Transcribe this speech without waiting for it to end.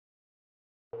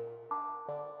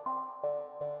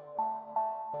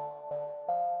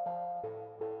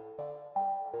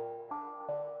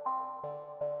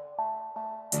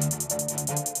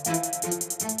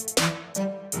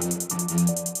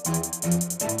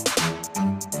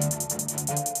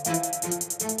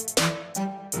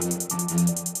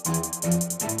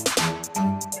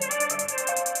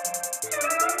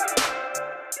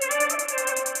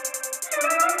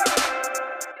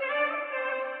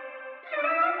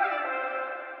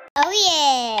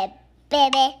yeah,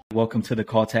 baby. Welcome to the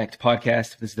Call Tact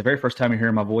podcast. If this is the very first time you're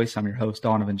hearing my voice, I'm your host,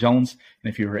 Donovan Jones.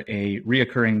 And if you're a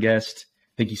reoccurring guest,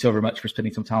 thank you so very much for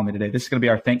spending some time with me today. This is going to be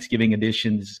our Thanksgiving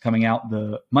edition. This is coming out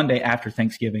the Monday after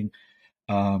Thanksgiving.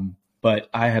 But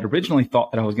I had originally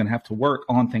thought that I was going to have to work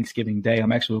on Thanksgiving Day.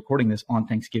 I'm actually recording this on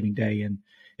Thanksgiving Day. And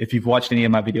if you've watched any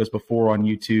of my videos before on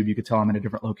YouTube, you could tell I'm in a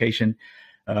different location.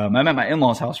 I'm at my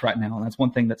in-laws' house right now, and that's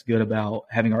one thing that's good about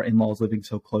having our in-laws living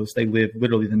so close. They live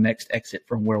literally the next exit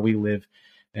from where we live,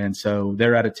 and so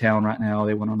they're out of town right now.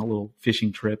 They went on a little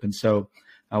fishing trip, and so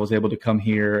I was able to come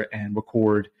here and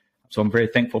record. So I'm very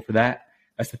thankful for that.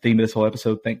 That's the theme of this whole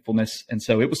episode, thankfulness. And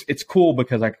so it's cool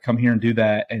because I could come here and do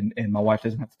that, and my wife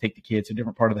doesn't have to take the kids to a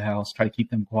different part of the house, try to keep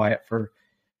them quiet for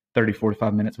 30,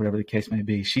 45 minutes, whatever the case may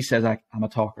be. She says I'm a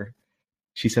talker.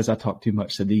 She says I talk too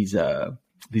much, so these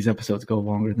episodes go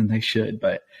longer than they should,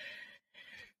 but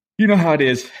you know how it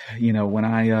is. You know, when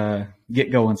I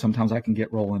get going, sometimes I can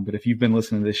get rolling, but if you've been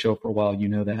listening to this show for a while, you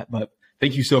know that. But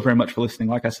thank you so very much for listening.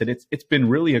 Like I said, it's been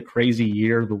really a crazy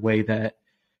year, the way that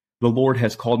the Lord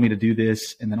has called me to do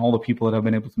this, and then all the people that I've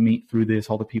been able to meet through this,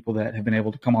 all the people that have been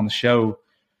able to come on the show.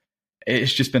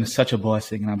 It's just been such a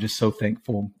blessing, and I'm just so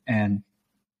thankful. And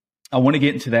I want to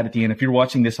get into that at the end. If you're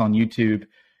watching this on YouTube,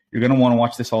 you're going to want to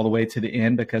watch this all the way to the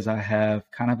end, because I have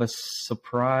kind of a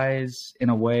surprise in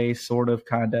a way, sort of,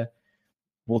 kind of.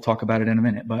 We'll talk about it in a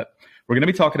minute, but we're going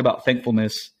to be talking about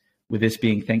thankfulness with this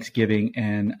being Thanksgiving.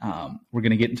 And we're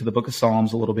going to get into the book of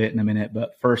Psalms a little bit in a minute.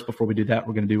 But first, before we do that,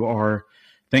 we're going to do our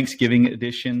Thanksgiving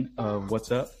edition of What's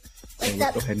Up. So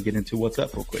let's go ahead and get into What's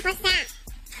Up real quick.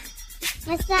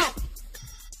 What's up?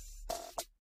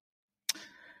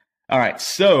 All right.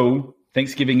 So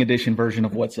Thanksgiving edition version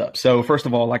of What's Up. So first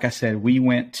of all, like I said, we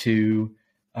went to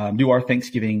do our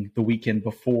Thanksgiving the weekend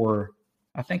before.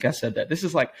 I think I said that. This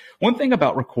is like one thing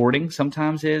about recording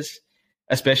sometimes is,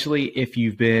 especially if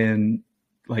you've been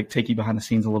like, take you behind the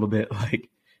scenes a little bit, like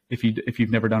if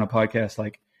you've never done a podcast,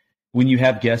 like when you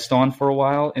have guests on for a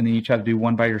while and then you try to do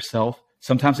one by yourself,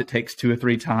 sometimes it takes 2 or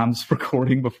 3 times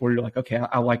recording before you're like, okay,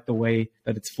 I like the way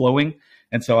that it's flowing.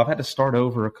 And so I've had to start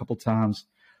over a couple times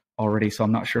already. So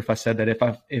I'm not sure if I said that.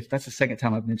 If that's the second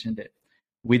time I've mentioned it.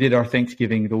 We did our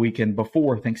Thanksgiving the weekend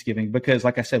before Thanksgiving because,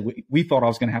 like I said, we thought I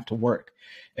was going to have to work.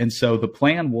 And so the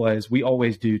plan was we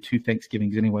always do 2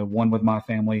 Thanksgivings anyway, one with my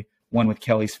family, one with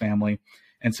Kelly's family.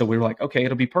 And so we were like, okay,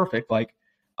 it'll be perfect. Like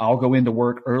I'll go into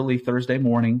work early Thursday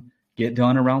morning, get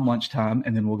done around lunchtime,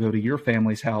 and then we'll go to your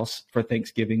family's house for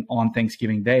Thanksgiving on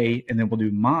Thanksgiving Day. And then we'll do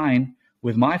mine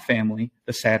with my family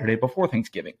the Saturday before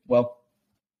Thanksgiving. Well,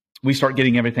 we start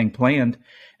getting everything planned,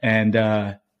 and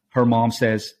her mom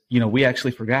says, we actually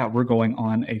forgot we're going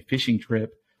on a fishing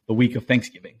trip the week of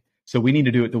Thanksgiving. So we need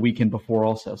to do it the weekend before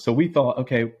also. So we thought,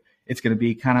 okay, it's going to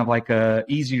be kind of like a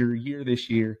easier year this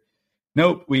year.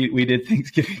 Nope, we did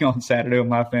Thanksgiving on Saturday with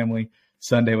my family,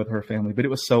 Sunday with her family, but it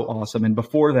was so awesome. And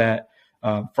before that,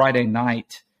 Friday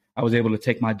night, I was able to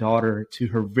take my daughter to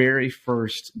her very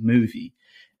first movie.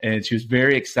 And she was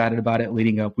very excited about it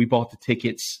leading up. We bought the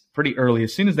tickets pretty early.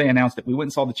 As soon as they announced it, we went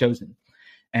and saw The Chosen.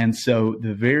 And so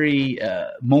the very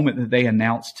moment that they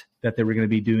announced that they were going to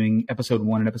be doing episode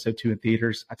 1 and episode 2 in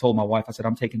theaters, I told my wife, I said,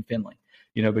 I'm taking Finley,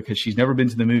 because she's never been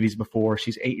to the movies before.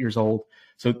 She's 8 years old.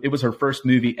 So it was her first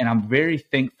movie. And I'm very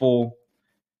thankful.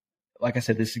 Like I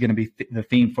said, this is going to be the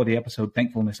theme for the episode,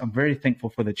 thankfulness. I'm very thankful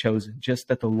for The Chosen, just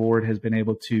that the Lord has been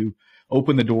able to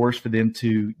open the doors for them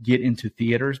to get into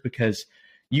theaters, because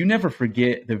you never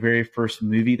forget the very first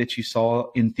movie that you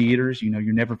saw in theaters. You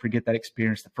never forget that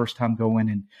experience, the first time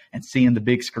going and seeing the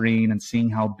big screen and seeing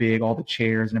how big all the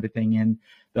chairs and everything in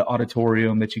the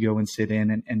auditorium that you go and sit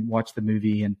in and watch the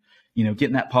movie, and,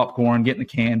 getting that popcorn, getting the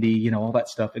candy, all that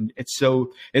stuff. And it's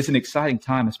an exciting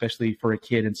time, especially for a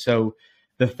kid. And so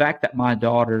the fact that my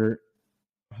daughter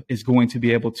is going to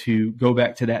be able to go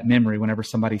back to that memory whenever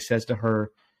somebody says to her,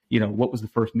 what was the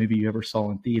first movie you ever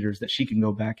saw in theaters, that she can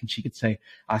go back and she could say,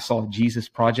 I saw Jesus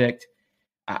Project.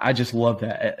 I just love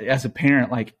that. As a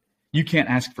parent, like, you can't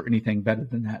ask for anything better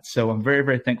than that. So I'm very,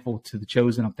 very thankful to The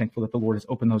Chosen. I'm thankful that the Lord has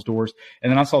opened those doors.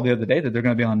 And then I saw the other day that they're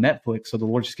going to be on Netflix. So the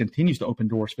Lord just continues to open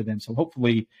doors for them. So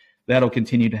hopefully that'll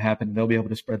continue to happen. They'll be able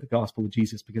to spread the gospel of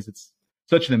Jesus, because it's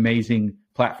such an amazing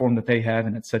platform that they have,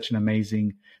 and it's such an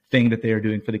amazing thing that they are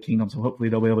doing for the kingdom. So hopefully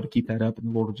they'll be able to keep that up, and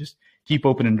the Lord will just keep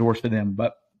opening doors for them.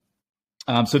 But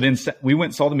so then we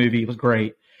went and saw the movie. It was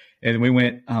great. And we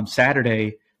went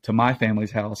Saturday to my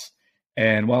family's house.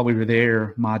 And while we were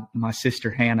there, my sister,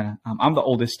 Hannah, I'm the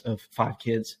oldest of 5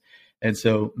 kids. And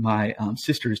so my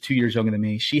sister is 2 years younger than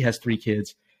me. She has 3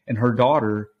 kids, and her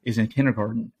daughter is in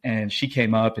kindergarten. And she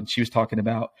came up and she was talking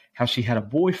about how she had a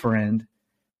boyfriend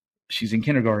she's in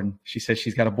kindergarten. She says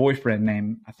she's got a boyfriend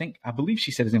named, I believe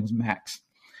she said his name was Max.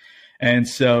 And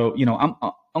so, I'm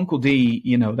Uncle D,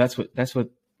 that's what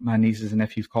my nieces and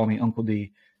nephews call me, Uncle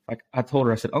D. Like I told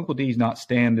her, I said, Uncle D's not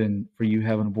standing for you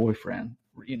having a boyfriend,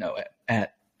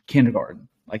 at kindergarten.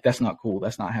 Like, that's not cool.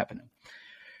 That's not happening.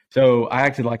 So I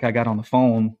acted like I got on the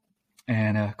phone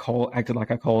and acted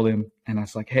like I called him. And I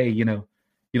was like, hey, you don't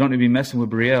need to be messing with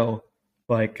Brielle.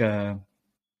 Like,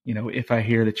 if I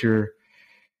hear that you're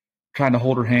trying to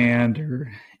hold her hand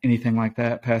or anything like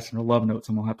that, passing her love notes,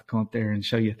 I'm going to have to come up there and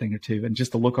show you a thing or two. And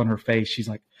just the look on her face, she's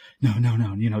like, no,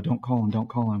 don't call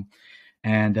him.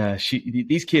 And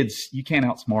these kids, you can't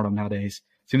outsmart them nowadays.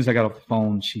 As soon as I got off the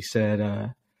phone, she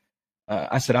said,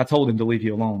 I said, I told him to leave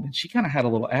you alone. And she kind of had a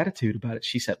little attitude about it.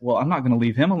 She said, well, I'm not going to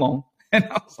leave him alone. And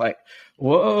I was like,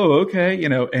 whoa, okay.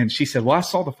 And she said, well, I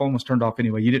saw the phone was turned off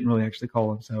anyway. You didn't really actually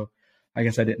call him. So I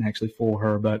guess I didn't actually fool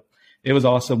her, but it was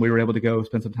awesome. We were able to go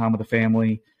spend some time with the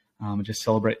family, and just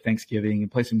celebrate Thanksgiving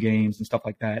and play some games and stuff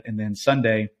like that. And then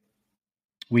Sunday,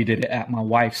 we did it at my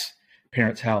wife's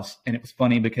parents' house. And it was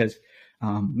funny because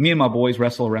me and my boys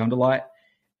wrestle around a lot,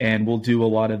 and we'll do a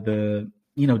lot of the,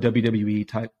 WWE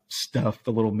type stuff,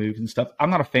 the little moves and stuff. I'm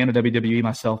not a fan of WWE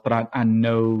myself, but I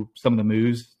know some of the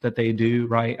moves that they do,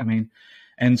 right? I mean,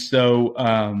 and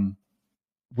so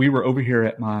we were over here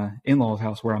at my in-laws'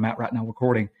 house where I'm at right now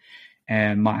recording,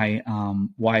 and my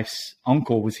wife's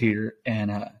uncle was here,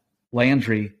 and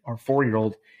Landry, our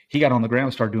 4-year-old, he got on the ground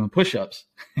and started doing push-ups.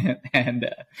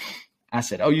 And I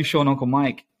said, oh, you showing Uncle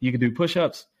Mike you can do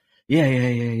push-ups?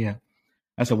 Yeah.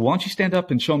 I said, well, why don't you stand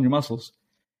up and show him your muscles?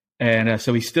 And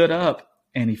so he stood up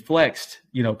and he flexed,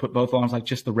 put both arms like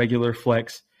just the regular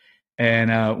flex.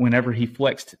 And whenever he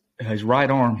flexed his right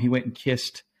arm, he went and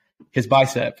kissed his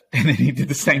bicep. And then he did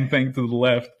the same thing to the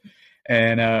left.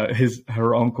 And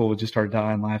her uncle just started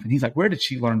dying laughing. He's like, where did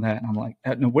she learn that? And I'm like,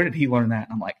 no, where did he learn that?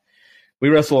 And I'm like, we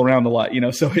wrestle around a lot,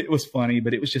 so it was funny,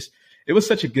 but it was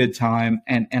such a good time.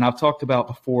 And I've talked about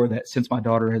before that since my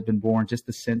daughter has been born, just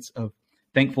the sense of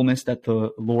thankfulness that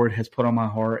the Lord has put on my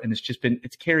heart. And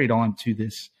it's carried on to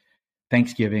this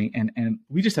Thanksgiving. And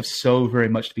we just have so very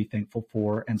much to be thankful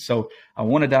for. And so I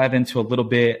want to dive into a little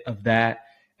bit of that.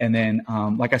 And then,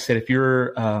 like I said, if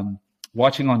you're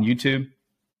watching on YouTube,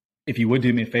 if you would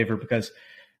do me a favor, because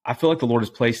I feel like the Lord has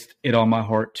placed it on my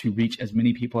heart to reach as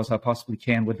many people as I possibly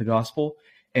can with the gospel.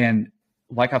 And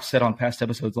like I've said on past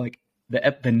episodes, like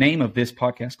the name of this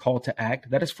podcast, Call to Act,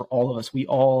 that is for all of us. We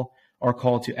all are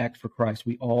called to act for Christ.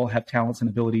 We all have talents and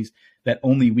abilities that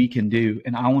only we can do.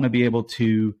 And I want to be able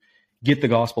to get the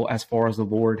gospel as far as the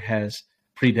Lord has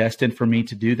predestined for me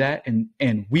to do that.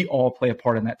 And we all play a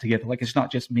part in that together. Like, it's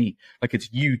not just me, like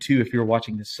it's you too, if you're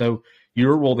watching this. So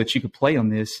your role that you could play on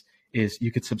this is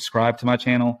you could subscribe to my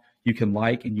channel, you can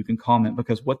like, and you can comment,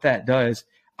 because what that does,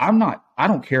 I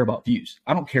don't care about views.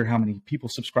 I don't care how many people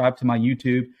subscribe to my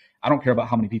YouTube. I don't care about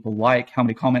how many people like, how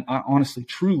many comment. I honestly,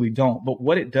 truly don't. But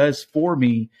what it does for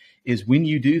me is when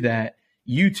you do that,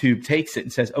 YouTube takes it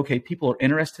and says, okay, people are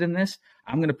interested in this.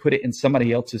 I'm going to put it in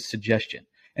somebody else's suggestion.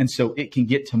 And so it can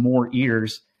get to more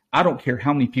ears. I don't care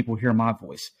how many people hear my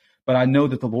voice, but I know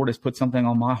that the Lord has put something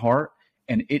on my heart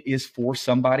and it is for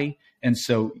somebody. And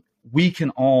so we can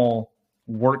all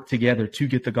work together to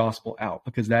get the gospel out,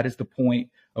 because that is the point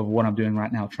of what I'm doing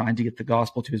right now, trying to get the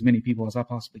gospel to as many people as I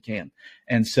possibly can.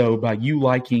 And so by you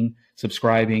liking,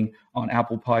 subscribing on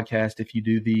Apple Podcast, if you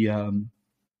do the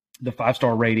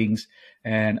 5-star ratings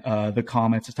and the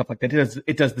comments and stuff like that,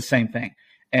 it does the same thing.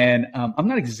 And I'm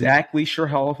not exactly sure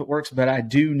how all of it works, but I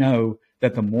do know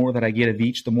that the more that I get of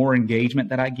each, the more engagement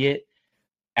that I get,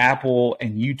 Apple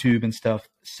and YouTube and stuff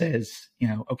says,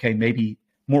 okay, maybe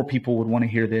more people would want to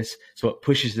hear this. So it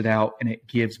pushes it out and it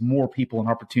gives more people an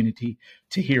opportunity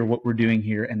to hear what we're doing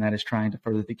here. And that is trying to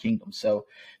further the kingdom. So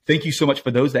thank you so much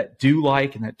for those that do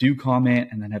like and that do comment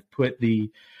and then have put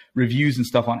the reviews and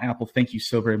stuff on Apple. Thank you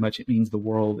so very much. It means the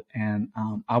world. And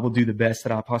I will do the best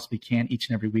that I possibly can each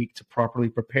and every week to properly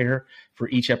prepare for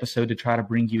each episode to try to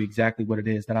bring you exactly what it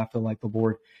is that I feel like the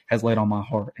Lord has laid on my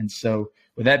heart. And so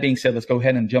with that being said, let's go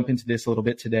ahead and jump into this a little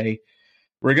bit today.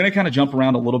 We're going to kind of jump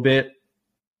around a little bit,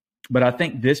 but I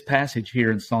think this passage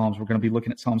here in Psalms, we're going to be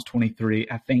looking at Psalms 23.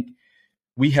 I think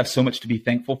we have so much to be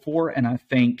thankful for. And I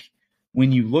think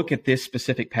when you look at this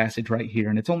specific passage right here,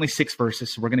 and it's only 6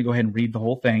 verses, so we're going to go ahead and read the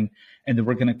whole thing, and then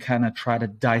we're going to kind of try to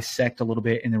dissect a little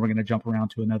bit, and then we're going to jump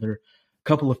around to another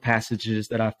couple of passages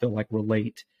that I feel like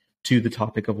relate to the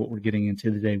topic of what we're getting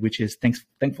into today, which is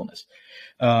thankfulness.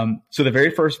 So the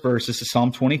very first verse, this is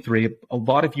Psalm 23. A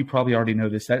lot of you probably already know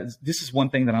this. This is one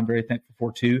thing that I'm very thankful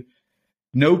for too.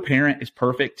 No parent is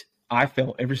perfect. I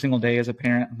fail every single day as a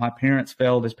parent. My parents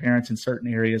failed as parents in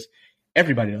certain areas,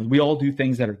 Everybody does. We all do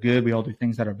things that are good. We all do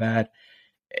things that are bad.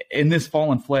 In this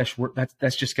fallen flesh,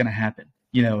 that's just going to happen.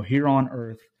 Here on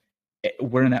earth,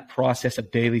 we're in that process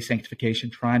of daily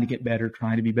sanctification, trying to get better,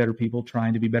 trying to be better people,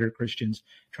 trying to be better Christians,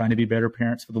 trying to be better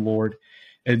parents for the Lord.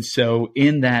 And so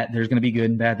in that, there's going to be good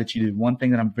and bad that you do. One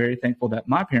thing that I'm very thankful that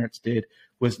my parents did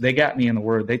was they got me in the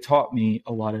Word. They taught me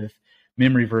a lot of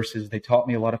memory verses. They taught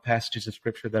me a lot of passages of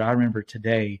Scripture that I remember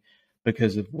today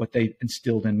because of what they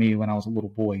instilled in me when I was a little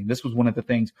boy. And this was one of the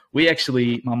things.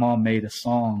 My mom made a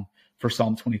song for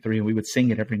Psalm 23, and we would sing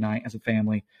it every night as a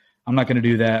family. I'm not going to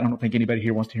do that. I don't think anybody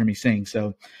here wants to hear me sing.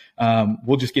 So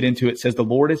we'll just get into it. It says, "The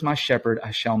Lord is my shepherd,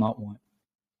 I shall not want."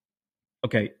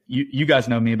 Okay, you guys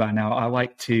know me by now. I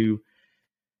like to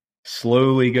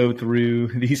slowly go through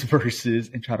these verses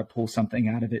and try to pull something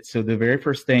out of it. So the very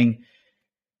first thing,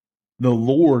 the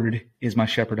Lord is my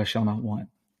shepherd, I shall not want.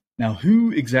 Now,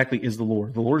 who exactly is the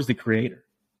Lord? The Lord is the creator,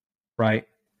 right?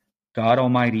 God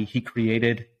Almighty, he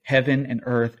created heaven and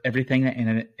earth, everything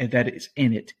that is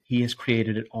in it. He has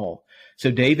created it all.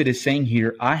 So David is saying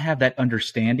here, I have that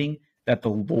understanding that the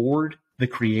Lord, the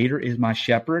creator, is my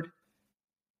shepherd.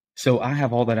 So I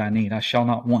have all that I need. I shall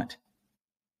not want,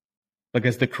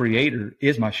 because the creator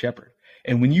is my shepherd.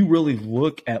 And when you really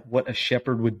look at what a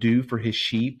shepherd would do for his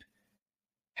sheep,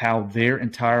 how their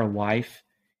entire life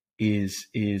is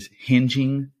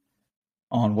hinging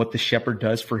on what the shepherd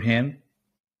does for him,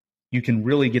 you can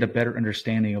really get a better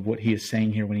understanding of what he is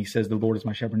saying here when he says the Lord is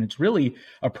my shepherd. And it's really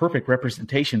a perfect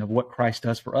representation of what Christ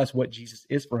does for us, what Jesus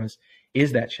is for us,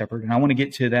 is that shepherd. And I want to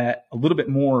get to that a little bit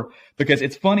more because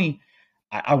it's funny.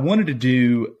 I wanted to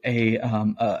do a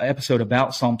episode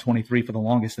about Psalm 23 for the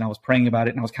longest, and I was praying about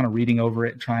it, and I was kind of reading over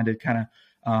it and trying to kind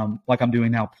of, like I'm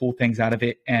doing now, pull things out of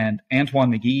it. And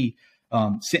Antoine McGee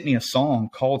sent me a song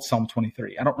called Psalm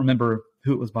 23. I don't remember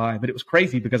who it was by, but it was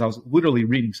crazy because I was literally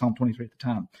reading Psalm 23 at the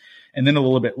time. And then a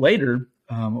little bit later,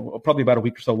 probably about a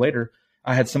week or so later,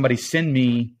 I had somebody send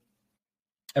me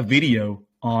a video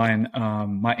on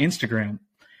my Instagram.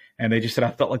 And they just said, I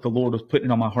felt like the Lord was putting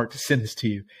it on my heart to send this to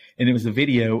you. And it was a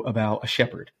video about a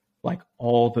shepherd, like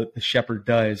all that the shepherd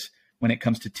does when it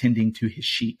comes to tending to his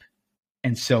sheep.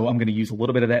 And so I'm going to use a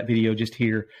little bit of that video just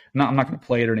here. I'm not going to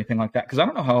play it or anything like that because I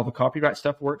don't know how all the copyright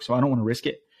stuff works, so I don't want to risk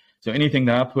it. So anything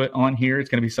that I put on here,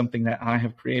 it's going to be something that I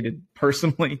have created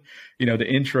personally. The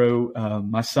intro,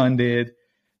 my son did,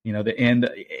 the end,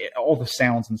 all the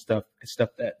sounds and stuff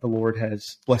that the Lord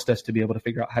has blessed us to be able to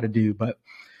figure out how to do. But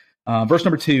verse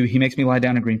number 2, he makes me lie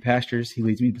down in green pastures. He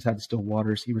leads me beside the still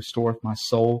waters. He restoreth my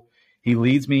soul. He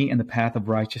leads me in the path of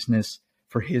righteousness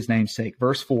for his name's sake.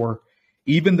 Verse 4,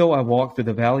 even though I walk through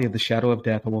the valley of the shadow of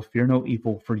death, I will fear no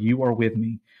evil, for you are with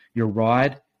me. Your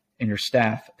rod and your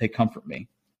staff, they comfort me.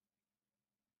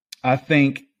 I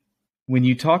think when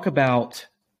you talk about,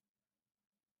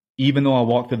 even though I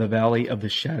walk through the valley of the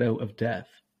shadow of death,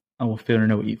 I will fear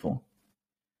no evil.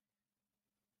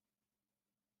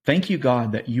 Thank you,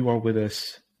 God, that you are with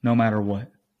us no matter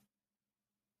what.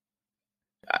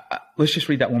 Let's just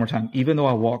read that one more time. Even though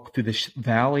I walk through the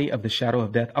valley of the shadow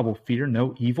of death, I will fear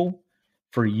no evil,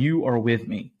 for you are with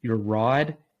me. Your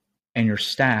rod and your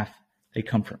staff, they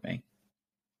comfort me.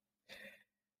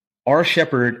 Our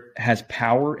shepherd has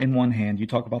power in one hand. You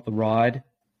talk about the rod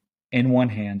in one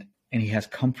hand, and he has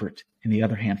comfort in the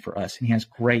other hand for us. And he has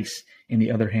grace in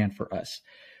the other hand for us.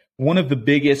 One of the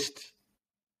biggest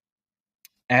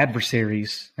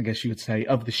adversaries, I guess you would say,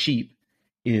 of the sheep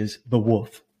is the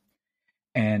wolf.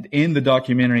 And in the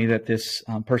documentary that this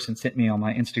person sent me on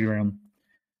my Instagram,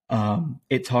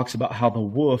 it talks about how the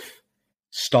wolf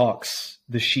stalks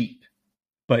the sheep.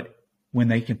 But when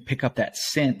they can pick up that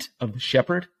scent of the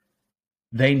shepherd,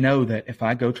 they know that if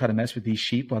I go try to mess with these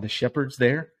sheep while the shepherd's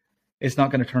there, it's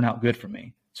not going to turn out good for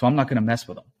me. So I'm not going to mess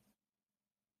with them.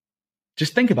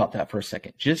 Just think about that for a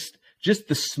second. Just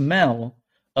the smell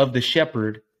of the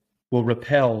shepherd will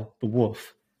repel the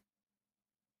wolf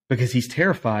because he's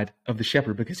terrified of the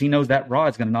shepherd, because he knows that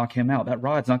rod's going to knock him out. That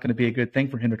rod's not going to be a good thing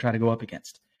for him to try to go up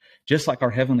against. Just like our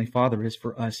Heavenly Father is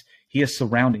for us, he is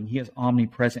surrounding, he is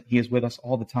omnipresent, he is with us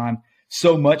all the time,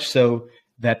 so much so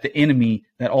that the enemy,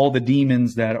 that all the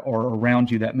demons that are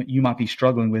around you that you might be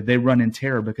struggling with, they run in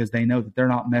terror because they know that they're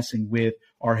not messing with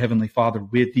our Heavenly Father,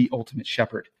 with the ultimate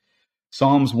shepherd.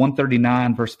 Psalms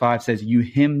 139 verse 5 says, you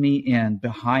hem me in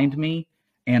behind me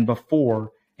and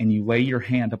before, and you lay your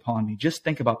hand upon me. Just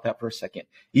think about that for a second.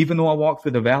 Even though I walk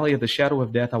through the valley of the shadow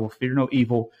of death, I will fear no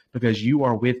evil because you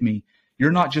are with me. You're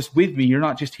not just with me. You're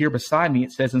not just here beside me.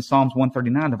 It says in Psalms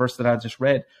 139, the verse that I just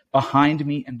read, behind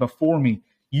me and before me.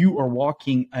 You are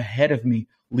walking ahead of me,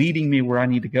 leading me where I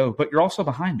need to go. But you're also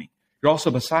behind me. You're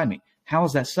also beside me. How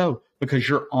is that so? Because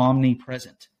you're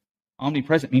omnipresent.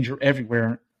 Omnipresent means you're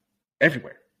everywhere,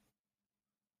 everywhere.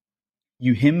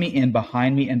 You hem me in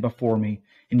behind me and before me,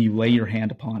 and you lay your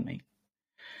hand upon me.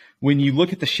 When you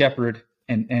look at the shepherd,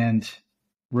 and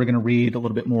we're going to read a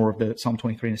little bit more of the Psalm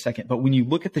 23 in a second, but when you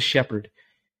look at the shepherd,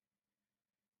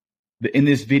 in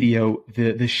this video,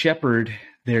 the shepherd,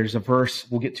 there's a verse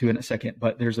we'll get to in a second,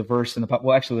 but there's a verse in the Bible.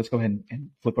 Well, actually, let's go ahead and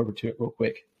flip over to it real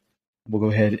quick. We'll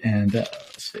go ahead and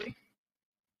let's see.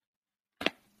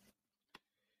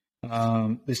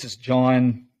 This is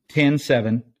John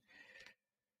 10:7.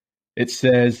 It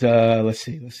says, let's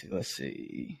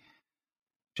see.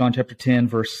 John chapter 10,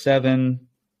 verse 7.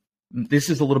 This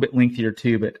is a little bit lengthier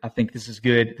too, but I think this is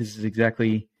good. This is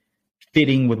exactly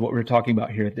fitting with what we're talking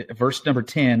about here. Verse number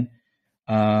 10,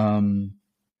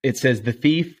 it says, the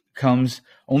thief comes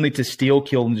only to steal,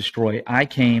 kill, and destroy. I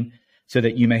came so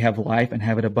that you may have life and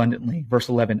have it abundantly. Verse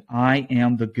 11, I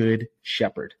am the good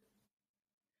shepherd.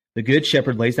 The good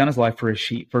shepherd lays down his life for his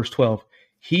sheep. Verse 12,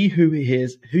 he who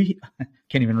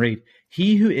can't even read.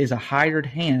 He who is a hired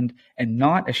hand and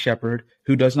not a shepherd,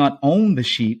 who does not own the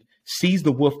sheep, sees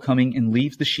the wolf coming and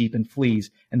leaves the sheep and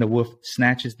flees, and the wolf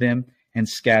snatches them and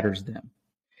scatters them.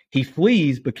 He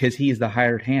flees because he is the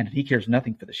hired hand, and he cares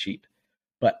nothing for the sheep.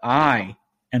 But I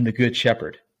am the good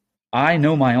shepherd. I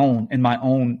know my own, and my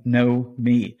own know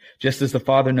me, just as the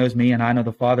Father knows me, and I know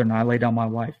the Father, and I lay down my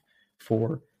life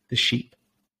for the sheep.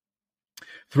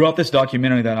 Throughout this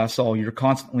documentary that I saw, you're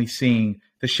constantly seeing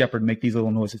the shepherd make these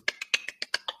little noises.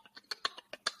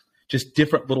 Just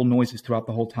different little noises throughout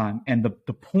the whole time. And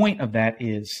the point of that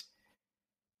is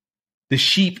the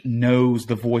sheep knows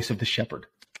the voice of the shepherd.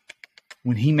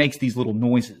 When he makes these little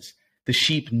noises, the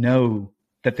sheep know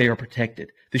that they are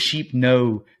protected. The sheep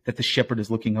know that the shepherd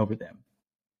is looking over them.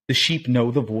 The sheep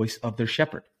know the voice of their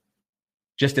shepherd,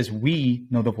 just as we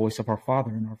know the voice of our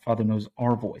Father, and our Father knows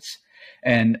our voice.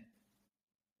 And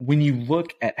when you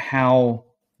look at how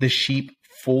the sheep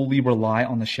fully rely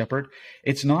on the shepherd,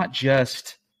 it's not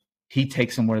just he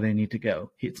takes them where they need to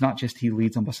go. It's not just he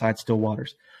leads them beside still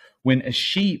waters. When a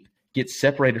sheep gets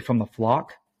separated from the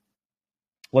flock,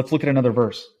 let's look at another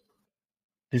verse.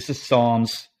 This is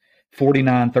Psalms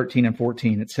 49, 13, and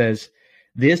 14. It says,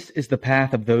 this is the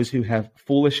path of those who have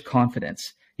foolish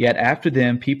confidence, yet after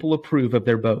them people approve of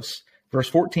their boasts. Verse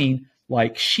 14,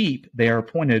 like sheep they are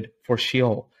appointed for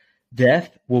Sheol.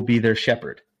 Death will be their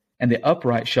shepherd, and the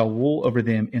upright shall rule over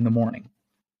them in the morning.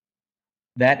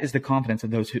 That is the confidence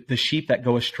of the sheep that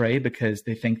go astray because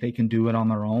they think they can do it on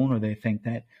their own, or they think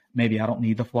that maybe I don't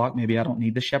need the flock, maybe I don't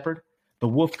need the shepherd. The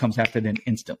wolf comes after them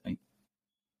instantly.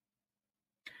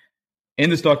 In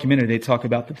this documentary, they talk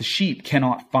about that the sheep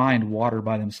cannot find water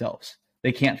by themselves.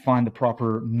 They can't find the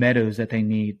proper meadows that they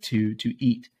need to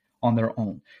eat on their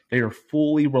own. They are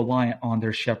fully reliant on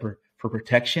their shepherd for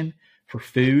protection, for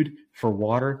food, for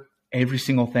water, every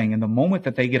single thing. And the moment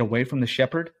that they get away from the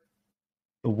shepherd,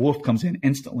 the wolf comes in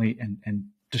instantly and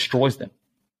destroys them.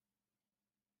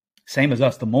 Same as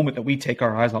us. The moment that we take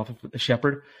our eyes off of the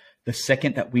shepherd, the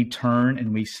second that we turn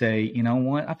and we say, you know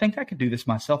what, I think I could do this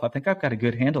myself. I think I've got a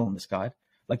good handle on this, God.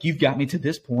 Like, you've got me to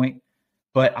this point,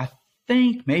 but I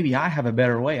think maybe I have a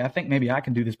better way. I think maybe I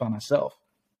can do this by myself.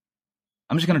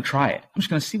 I'm just going to try it. I'm just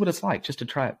going to see what it's like just to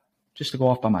try it, just to go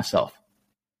off by myself.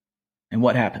 And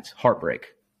what happens?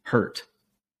 Heartbreak, hurt.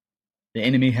 The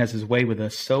enemy has his way with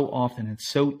us so often. It's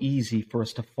so easy for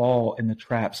us to fall in the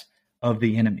traps of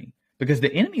the enemy, because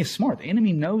the enemy is smart. The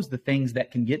enemy knows the things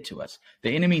that can get to us.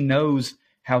 The enemy knows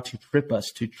how to trip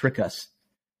us, to trick us,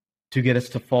 to get us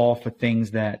to fall for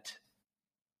things that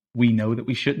we know that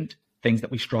we shouldn't, things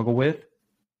that we struggle with.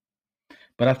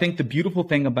 But I think the beautiful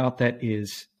thing about that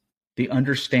is the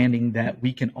understanding that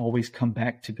we can always come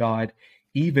back to God,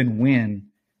 even when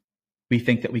we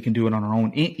think that we can do it on our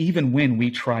own, even when we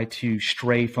try to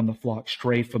stray from the flock,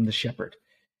 stray from the shepherd.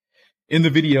 In the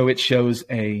video, it shows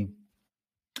a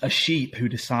sheep who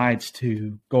decides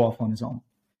to go off on his own.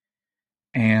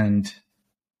 And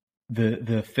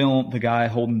the guy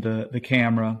holding the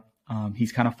camera,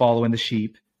 he's kind of following the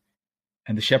sheep,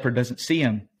 and the shepherd doesn't see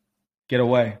him get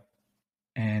away.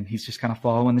 And he's just kind of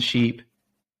following the sheep.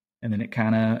 And then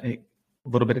a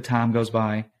little bit of time goes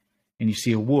by, and you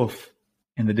see a wolf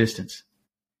in the distance.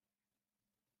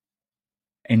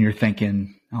 And you're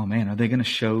thinking, oh man, are they going to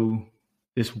show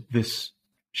this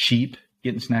sheep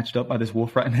getting snatched up by this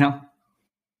wolf right now?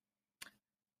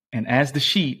 And as the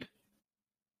sheep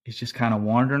is just kind of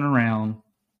wandering around,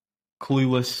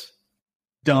 clueless,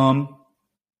 dumb,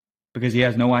 because he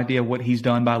has no idea what he's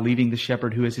done by leaving the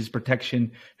shepherd, who is his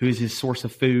protection, who is his source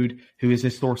of food, who is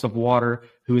his source of water,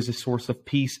 who is his source of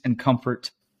peace and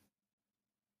comfort.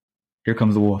 Here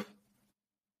comes the wolf,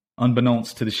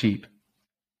 unbeknownst to the sheep.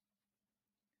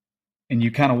 And you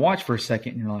kind of watch for a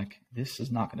second and you're like, this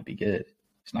is not going to be good.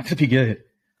 It's not going to be good.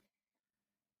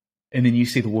 And then you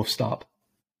see the wolf stop.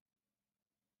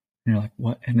 And you're like,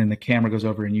 what? And then the camera goes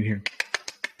over and you hear,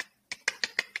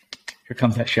 here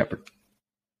comes that shepherd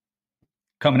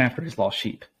coming after his lost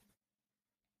sheep.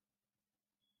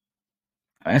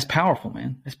 That's powerful,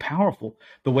 man. It's powerful.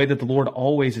 The way that the Lord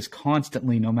always is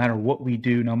constantly, no matter what we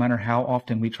do, no matter how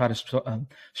often we try to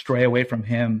stray away from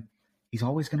him, he's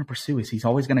always going to pursue us. He's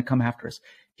always going to come after us.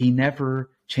 He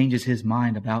never changes his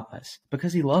mind about us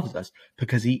because he loves us,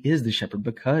 because he is the shepherd,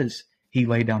 because he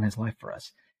laid down his life for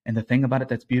us. And the thing about it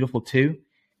that's beautiful too,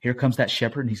 here comes that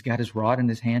shepherd and he's got his rod in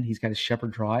his hand. He's got his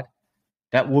shepherd's rod.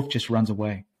 That wolf just runs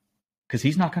away because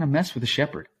he's not going to mess with the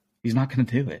shepherd. He's not going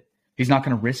to do it. He's not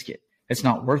going to risk it. It's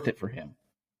not worth it for him.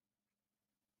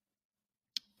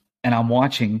 And I'm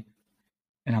watching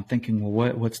and I'm thinking,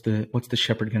 well, what's the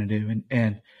shepherd going to do?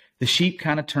 And the sheep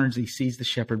kind of turns, he sees the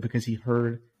shepherd because he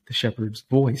heard the shepherd's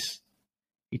voice.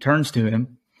 He turns to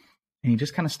him and he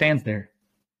just kind of stands there.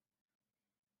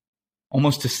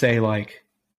 Almost to say, like,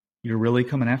 you're really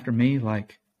coming after me?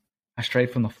 Like, I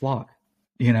strayed from the flock.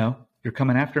 You're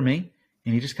coming after me?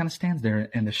 And he just kind of stands there,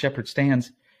 and the shepherd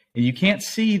stands. And you can't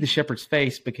see the shepherd's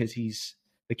face because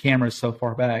the camera is so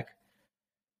far back.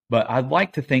 But I'd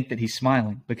like to think that he's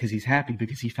smiling because he's happy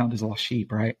because he found his lost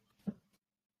sheep, right?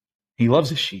 He loves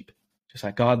his sheep, just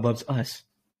like God loves us.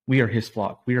 We are his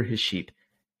flock. We are his sheep.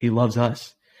 He loves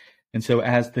us. And so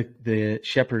as the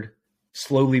shepherd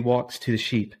slowly walks to the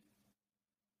sheep,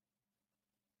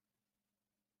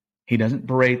 he doesn't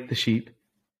berate the sheep.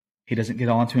 He doesn't get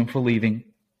on to him for leaving.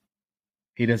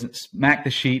 He doesn't smack the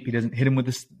sheep. He doesn't hit him with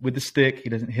the stick. He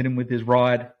doesn't hit him with his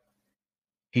rod.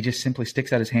 He just simply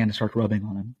sticks out his hand and starts rubbing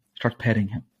on him, starts petting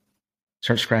him,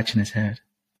 starts scratching his head.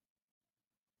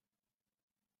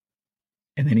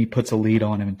 And then he puts a lead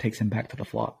on him and takes him back to the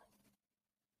flock.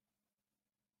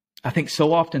 I think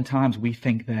so oftentimes we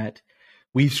think that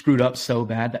we've screwed up so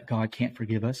bad that God can't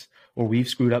forgive us, or we've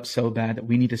screwed up so bad that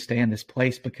we need to stay in this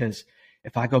place because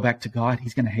if I go back to God,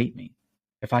 he's going to hate me.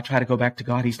 If I try to go back to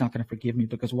God, he's not going to forgive me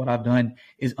because what I've done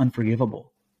is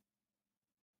unforgivable.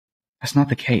 That's not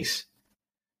the case.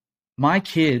 My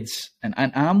kids, and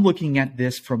I'm looking at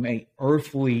this from a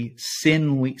earthly,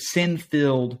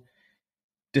 sin-filled,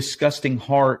 disgusting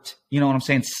heart, you know what I'm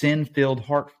saying? Sin-filled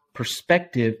heart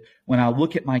perspective. When I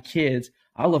look at my kids,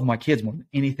 I love my kids more than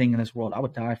anything in this world. I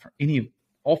would die for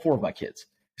all four of my kids.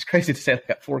 It's crazy to say I've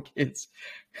got 4 kids.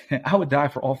 I would die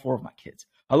for all 4 of my kids.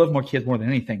 I love my kids more than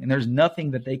anything. And there's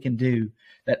nothing that they can do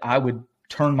that I would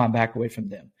turn my back away from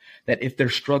them. That if they're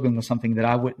struggling with something, that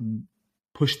I wouldn't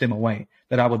push them away,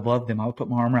 that I would love them. I would put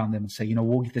my arm around them and say,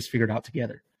 we'll get this figured out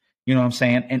together. You know what I'm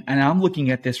saying? And I'm looking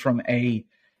at this from a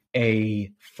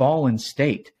fallen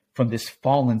state, from this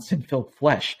fallen, sin-filled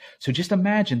flesh. So just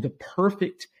imagine the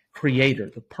perfect creator,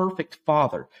 the perfect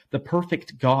father, the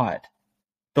perfect God.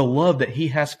 The love that he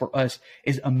has for us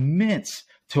is immense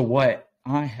to what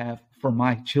I have for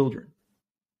my children.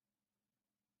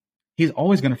 He's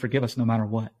always going to forgive us no matter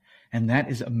what. And that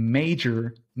is a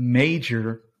major,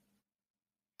 major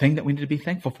thing that we need to be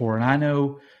thankful for. And I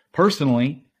know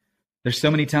personally, there's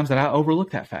so many times that I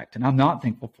overlook that fact and I'm not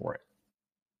thankful for it.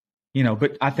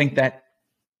 But I think that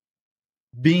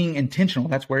being intentional,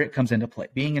 that's where it comes into play.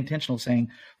 Being intentional,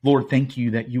 saying, Lord, thank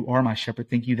you that you are my shepherd.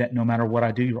 Thank you that no matter what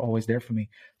I do, you're always there for me.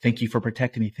 Thank you for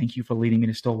protecting me. Thank you for leading me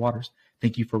to still waters.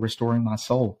 Thank you for restoring my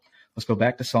soul. Let's go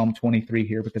back to Psalm 23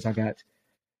 here because I got a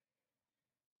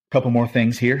couple more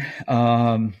things here.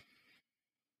 And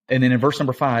then in verse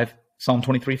number 5, Psalm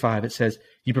 23:5, it says,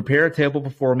 you prepare a table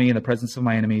before me in the presence of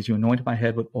my enemies. You anoint my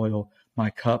head with oil. My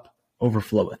cup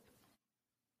overfloweth.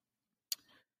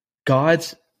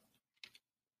 God's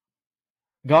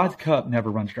cup never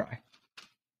runs dry.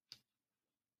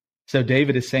 So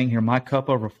David is saying here, my cup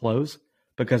overflows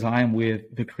because I am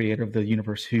with the creator of the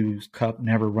universe whose cup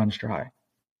never runs dry.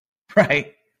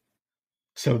 Right?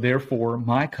 So therefore,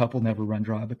 my cup will never run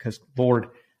dry because, Lord,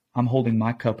 I'm holding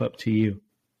my cup up to you.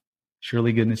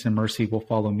 Surely goodness and mercy will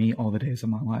follow me all the days of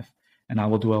my life, and I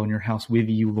will dwell in your house with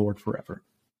you, Lord, forever.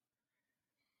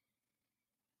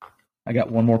 I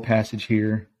got one more passage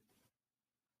here.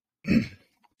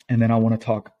 And then I want to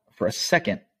talk for a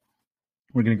second.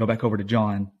 We're going to go back over to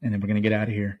John, and then we're going to get out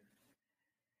of here.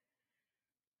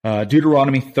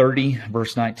 Deuteronomy 30,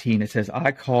 verse 19, it says,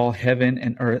 I call heaven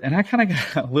and earth. And I kind of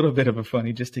got a little bit of a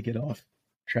funny, just to get off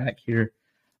track here.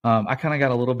 I kind of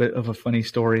got a little bit of a funny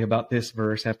story about this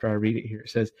verse after I read it here. It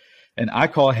says, and I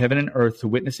call heaven and earth to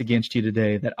witness against you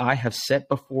today that I have set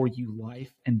before you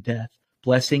life and death,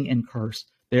 blessing and curse.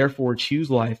 Therefore choose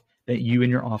life that you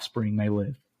and your offspring may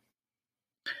live.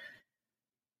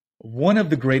 One of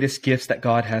the greatest gifts that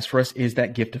God has for us is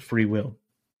that gift of free will,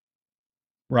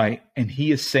 right? And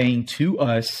he is saying to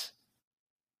us,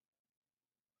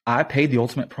 I paid the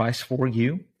ultimate price for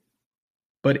you,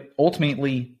 but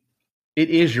ultimately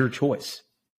it is your choice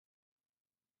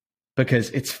because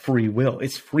it's free will.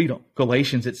 It's freedom.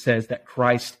 Galatians, it says that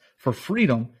Christ for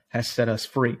freedom has set us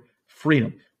free.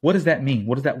 Freedom. What does that mean?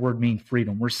 What does that word mean,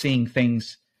 freedom? We're seeing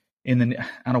things I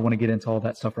don't want to get into all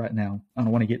that stuff right now. I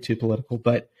don't want to get too political,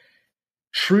 but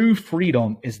true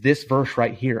freedom is this verse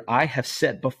right here. I have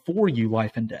set before you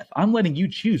life and death. I'm letting you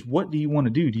choose. What do you want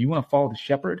to do? Do you want to follow the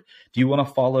shepherd? Do you want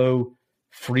to follow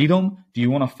freedom? Do you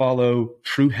want to follow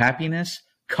true happiness,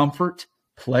 comfort,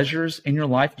 pleasures in your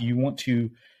life? Do you want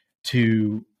to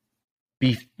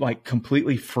be like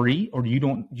completely free, or do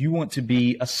you want to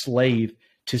be a slave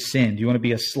to sin? Do you want to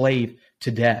be a slave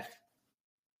to death?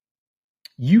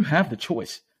 You have the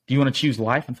choice. Do you want to choose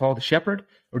life and follow the shepherd,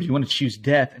 or do you want to choose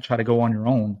death and try to go on your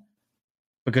own?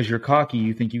 Because you're cocky,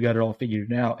 you think you got it all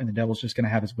figured out, and the devil's just going to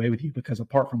have his way with you, because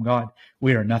apart from God,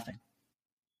 we are nothing.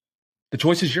 The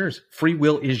choice is yours. Free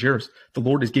will is yours. The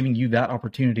Lord is giving you that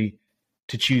opportunity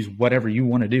to choose whatever you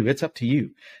want to do. It's up to you.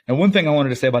 And one thing I wanted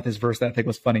to say about this verse that I think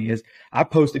was funny is I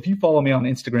post, if you follow me on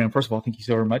Instagram, first of all, thank you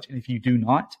so very much. And if you do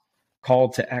not,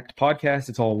 Called to Act podcast,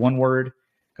 it's all one word.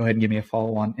 Go ahead and give me a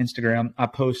follow on Instagram. I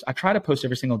try to post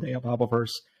every single day a Bible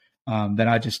verse that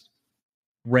I just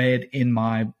read in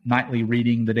my nightly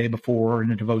reading the day before, or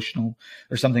in a devotional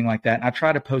or something like that. And I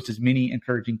try to post as many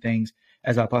encouraging things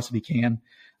as I possibly can.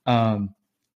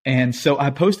 And so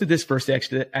I posted this verse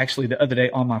actually the other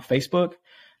day on my Facebook.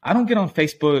 I don't get on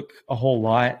Facebook a whole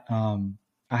lot.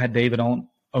 I had David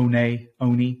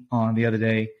Oni on the other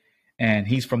day, and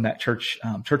he's from that Church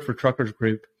for Truckers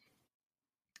group.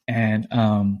 And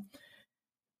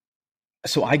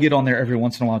so I get on there every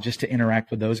once in a while just to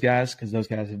interact with those guys, because those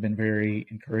guys have been very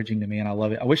encouraging to me, and I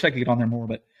love it. I wish I could get on there more,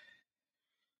 but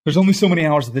there's only so many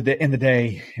hours in the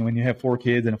day. And when you have 4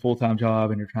 kids and a full-time job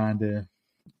and you're trying to,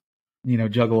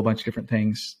 juggle a bunch of different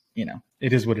things,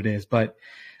 it is what it is. But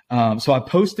so I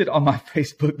posted on my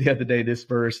Facebook the other day this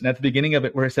verse, and at the beginning of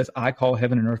it where it says, I call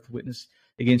heaven and earth to witness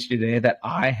against you today that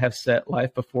I have set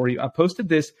life before you. I posted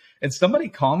this, and somebody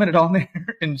commented on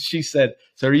there, and she said,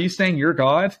 so are you saying you're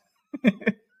God?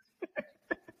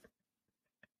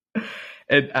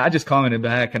 And I just commented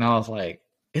back, and I was like,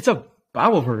 it's a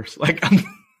Bible verse. Like, I'm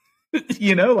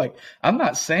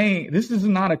not saying,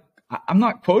 I'm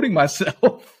not quoting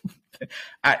myself.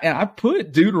 I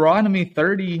put Deuteronomy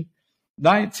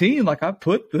 30:19, like I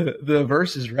put the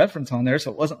verse's reference on there.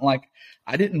 So it wasn't like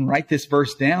I didn't write this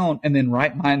verse down and then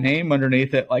write my name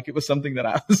underneath it. Like it was something that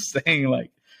I was saying,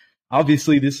 like,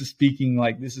 obviously this is speaking,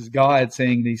 like this is God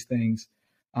saying these things.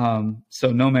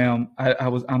 So no, ma'am,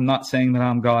 I'm not saying that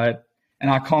I'm God.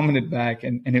 And I commented back,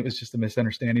 and it was just a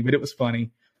misunderstanding, but it was funny.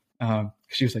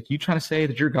 She was like, you trying to say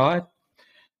that you're God?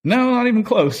 No, not even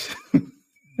close.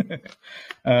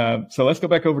 So let's go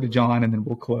back over to John, and then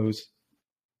we'll close.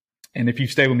 And if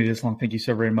you've stayed with me this long, thank you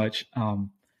so very much.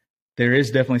 There is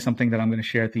definitely something that I'm going to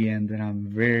share at the end that I'm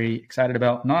very excited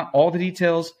about. Not all the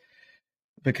details,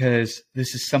 because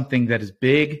this is something that is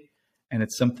big, and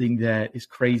it's something that is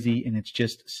crazy, and it's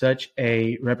just such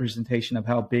a representation of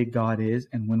how big God is.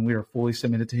 And when we are fully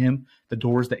submitted to him, the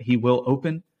doors that he will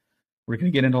open. We're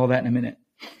going to get into all that in a minute.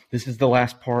 This is the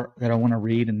last part that I want to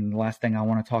read, and the last thing I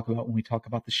want to talk about when we talk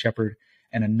about the shepherd,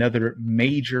 and another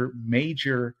major,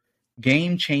 major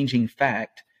game-changing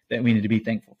fact that we need to be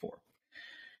thankful for.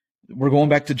 We're going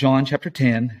back to John chapter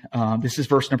 10. This is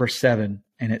verse number 7,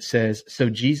 and it says, so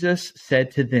Jesus again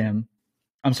said to them,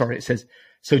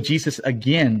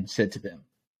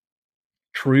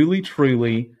 truly,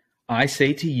 truly, I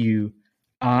say to you,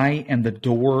 I am the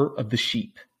door of the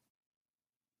sheep.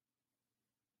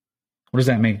 What does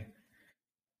that mean?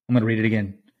 I'm going to read it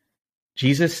again.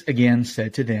 Jesus again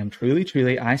said to them, truly,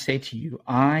 truly, I say to you,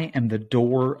 I am the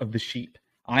door of the sheep.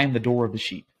 I am the door of the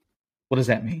sheep. What does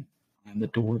that mean? I am the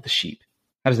door of the sheep.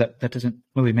 How does that doesn't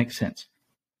really make sense.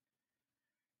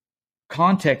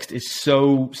 Context is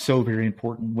so very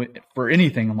important for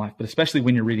anything in life, but especially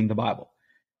when you're reading the Bible.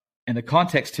 And the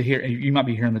context to hear, you might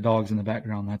be hearing the dogs in the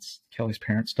background. That's Kelly's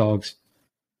parents' dogs.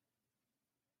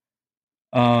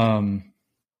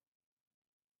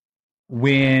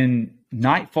 When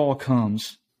nightfall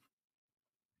comes,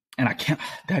 and I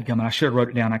should have wrote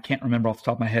it down. I can't remember off the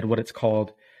top of my head what it's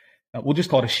called. We'll just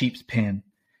call it a sheep's pen.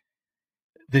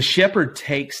 The shepherd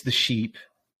takes the sheep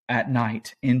at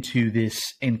night into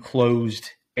this enclosed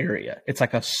area. It's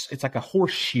like a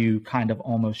horseshoe kind of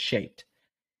almost shaped,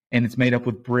 and it's made up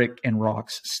with brick and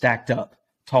rocks stacked up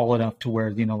tall enough to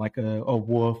where, like a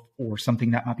wolf or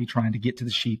something that might be trying to get to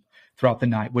the sheep throughout the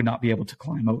night would not be able to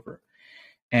climb over.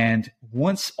 And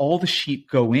once all the sheep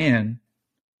go in,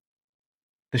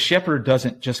 the shepherd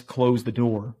doesn't just close the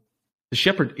door. The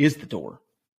shepherd is the door.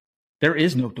 There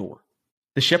is no door.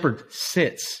 The shepherd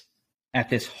sits at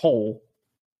this hole.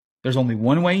 There's only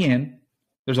one way in.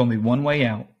 There's only one way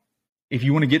out. If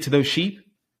you want to get to those sheep,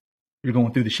 you're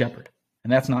going through the shepherd.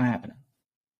 And that's not happening.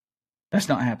 That's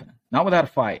not happening. Not without a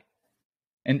fight.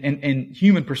 And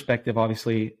human perspective,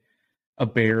 obviously, a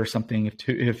bear or something,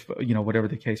 if whatever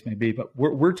the case may be. But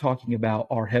we're talking about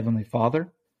our Heavenly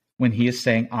Father when He is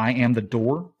saying, I am the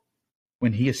door.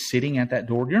 When He is sitting at that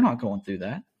door, you're not going through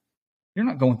that. You're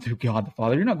not going through God the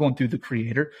Father. You're not going through the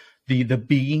Creator, the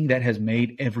being that has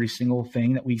made every single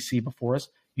thing that we see before us.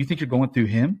 You think you're going through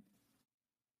Him?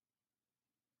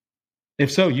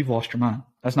 If so, you've lost your mind.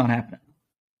 That's not happening.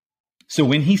 So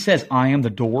when He says, I am the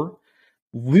door,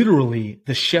 literally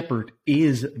the shepherd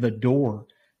is the door.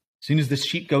 As soon as the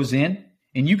sheep goes in,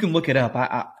 and you can look it up.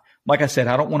 Like I said,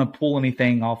 I don't want to pull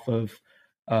anything off of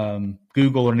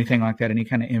Google or anything like that, any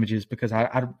kind of images, because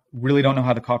I really don't know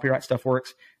how the copyright stuff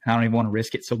works. And I don't even want to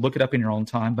risk it. So look it up in your own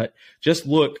time, but just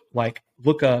look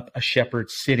up a shepherd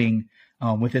sitting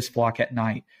with his flock at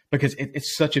night, because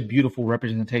it's such a beautiful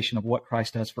representation of what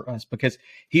Christ does for us, because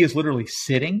He is literally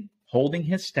sitting, holding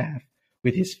His staff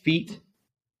with His feet,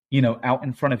 out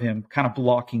in front of Him, kind of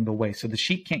blocking the way. So the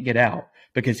sheep can't get out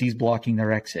because He's blocking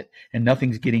their exit, and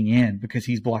nothing's getting in because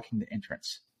He's blocking the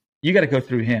entrance. You got to go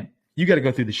through Him. You got to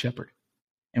go through the shepherd.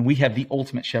 And we have the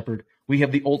ultimate shepherd. We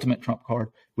have the ultimate trump card.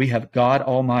 We have God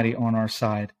Almighty on our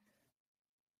side.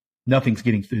 Nothing's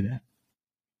getting through that.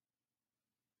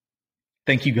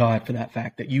 Thank you, God, for that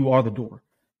fact that You are the door.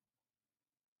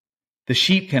 The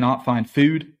sheep cannot find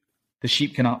food. The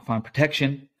sheep cannot find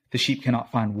protection. The sheep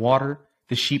cannot find water.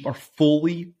 The sheep are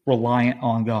fully reliant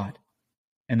on God.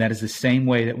 And that is the same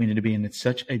way that we need to be. And it's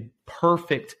such a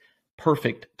perfect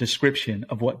description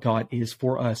of what God is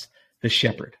for us, the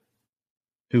shepherd,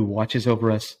 who watches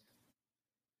over us,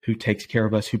 who takes care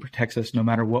of us, who protects us no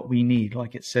matter what we need.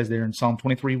 Like it says there in Psalm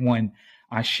 23:1,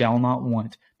 I shall not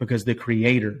want, because the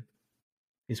Creator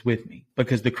is with me,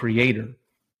 because the Creator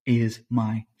is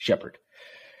my shepherd.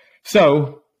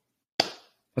 So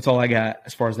that's all I got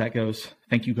as far as that goes.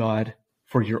 Thank you, God,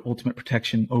 for Your ultimate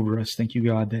protection over us. Thank you,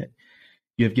 God, that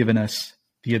You have given us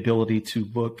the ability to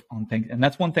look on things. And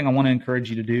that's one thing I want to encourage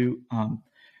you to do.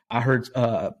 I heard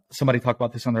somebody talk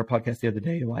about this on their podcast the other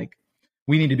day. Like,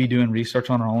 we need to be doing research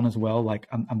on our own as well. Like,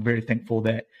 I'm very thankful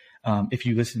that if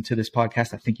you listen to this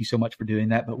podcast, I thank you so much for doing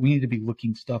that. But we need to be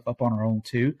looking stuff up on our own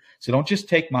too. So don't just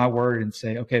take my word and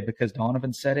say, okay, because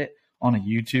Donovan said it on a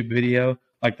YouTube video,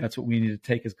 like that's what we need to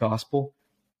take as gospel.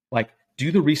 Like,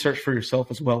 do the research for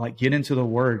yourself as well. Like, get into the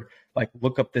Word. Like,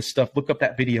 look up this stuff. Look up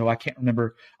that video. I can't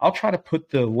remember. I'll try to put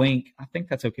the link. I think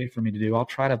that's okay for me to do. I'll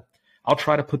try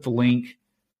to put the link.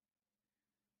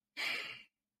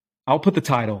 I'll put the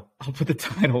title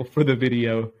for the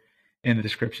video in the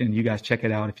description. You guys check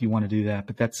it out if you want to do that.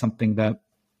 But that's something that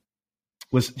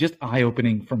was just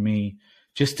eye-opening for me,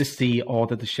 just to see all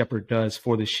that the shepherd does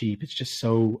for the sheep. It's just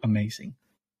so amazing.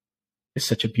 It's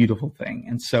such a beautiful thing.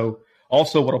 And so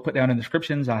also what I'll put down in the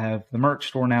descriptions, I have the merch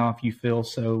store now, if you feel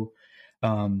so,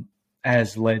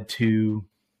 as led to,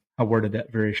 I worded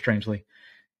that very strangely.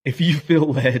 If you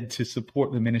feel led to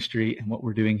support the ministry and what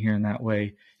we're doing here in that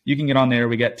way, you can get on there.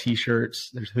 We got t-shirts,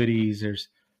 there's hoodies, there's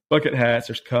bucket hats,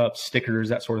 there's cups, stickers,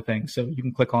 that sort of thing. So you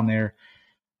can click on there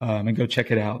and go check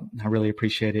it out. I really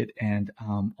appreciate it. And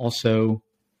also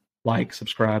like,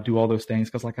 subscribe, do all those things.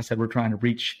 Because like I said, we're trying to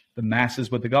reach the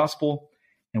masses with the gospel,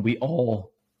 and we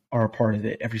all are a part of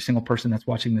it. Every single person that's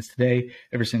watching this today,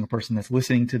 every single person that's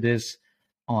listening to this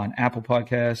on Apple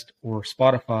Podcast or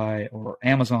Spotify or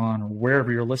Amazon or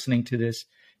wherever you're listening to this,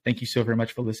 thank you so very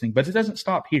much for listening. But it doesn't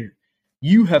stop here.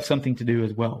 You have something to do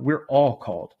as well. We're all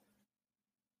called.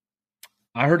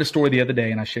 I heard a story the other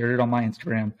day, and I shared it on my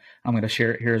Instagram. I'm going to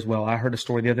share it here as well. I heard a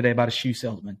story the other day about a shoe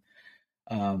salesman.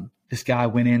 This guy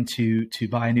went in to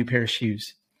buy a new pair of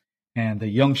shoes, and the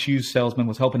young shoe salesman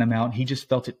was helping him out, and he just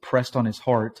felt it pressed on his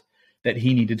heart that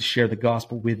he needed to share the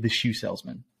gospel with the shoe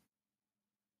salesman.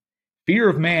 Fear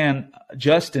of man,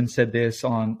 Justin said this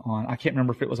on I can't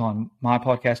remember if it was on my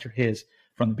podcast or his,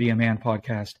 from the Be a Man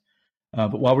podcast.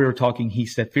 But while we were talking, he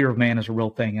said, fear of man is a real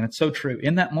thing. And it's so true.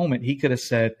 In that moment, he could have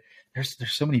said, there's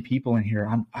so many people in here.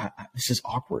 This is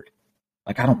awkward.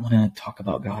 Like, I don't want to talk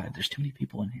about God. There's too many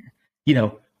people in here. You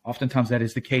know, oftentimes that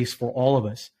is the case for all of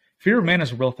us. Fear of man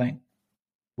is a real thing,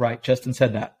 right? Justin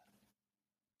said that.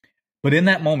 But in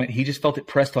that moment, he just felt it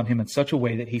pressed on him in such a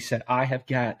way that he said, I have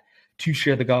got to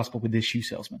share the gospel with this shoe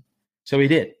salesman. So he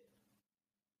did.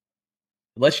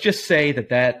 Let's just say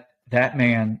that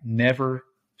man never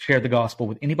shared the gospel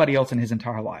with anybody else in his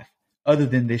entire life other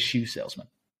than this shoe salesman.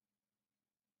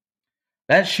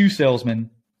 That shoe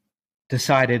salesman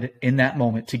decided in that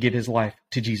moment to give his life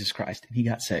to Jesus Christ, and he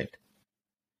got saved.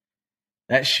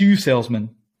 That shoe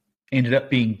salesman ended up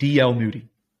being D.L. Moody.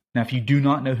 Now, if you do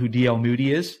not know who D.L.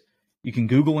 Moody is, you can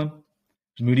Google him.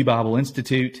 Moody Bible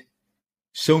Institute.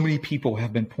 So many people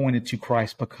have been pointed to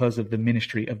Christ because of the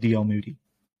ministry of D.L. Moody.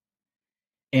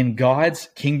 In God's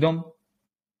kingdom,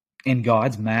 in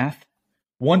God's math,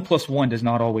 1 + 1 does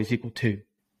not always equal 2.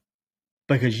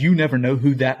 Because you never know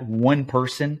who that one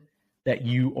person that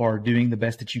you are doing the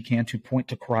best that you can to point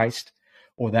to Christ,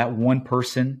 or that one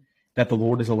person that the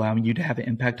Lord is allowing you to have an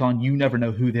impact on, you never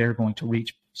know who they're going to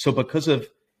reach. So because of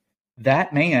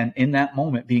that man in that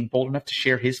moment being bold enough to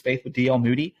share his faith with D.L.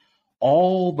 Moody,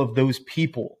 all of those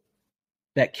people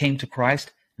that came to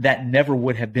Christ, that never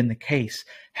would have been the case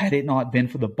had it not been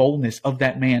for the boldness of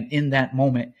that man in that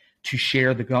moment to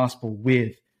share the gospel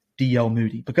with D.L.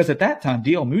 Moody. Because at that time,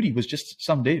 D.L. Moody was just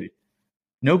some dude.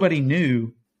 Nobody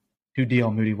knew who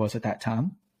D.L. Moody was at that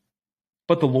time,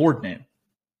 but the Lord knew.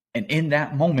 And in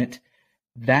that moment,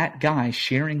 that guy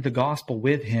sharing the gospel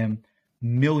with him,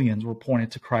 millions were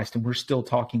pointed to Christ. And we're still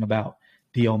talking about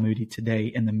D.L. Moody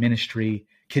today, and the ministry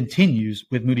continues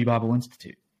with Moody Bible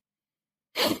Institute.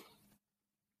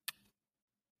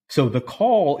 So the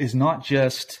call is not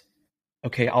just,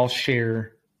 okay, I'll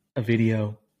share a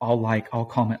video, I'll like, I'll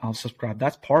comment, I'll subscribe.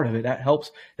 That's part of it. That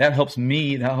helps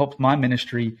me, that helps my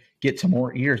ministry get to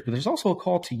more ears. But there's also a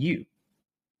call to you.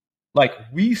 Like,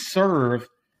 we serve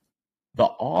the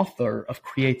author of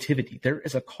creativity. There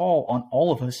is a call on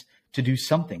all of us to do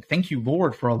something. Thank you,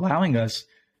 Lord, for allowing us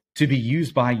to be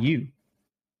used by you.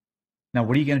 Now,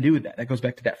 what are you going to do with that? That goes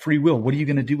back to that free will. What are you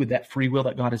going to do with that free will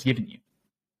that God has given you?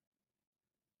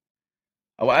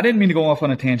 Oh, I didn't mean to go off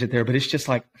on a tangent there, but it's just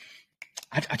like,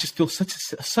 I just feel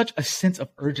such a sense of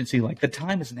urgency. Like, the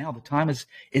time is now. The time is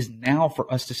now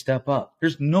for us to step up.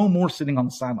 There's no more sitting on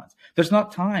the sidelines. There's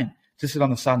not time to sit on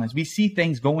the sidelines. We see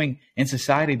things going in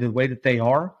society the way that they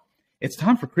are. It's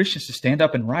time for Christians to stand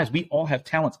up and rise. We all have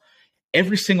talents.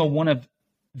 Every single one of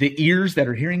the ears that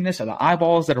are hearing this, or the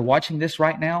eyeballs that are watching this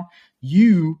right now,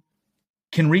 you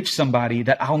can reach somebody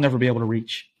that I'll never be able to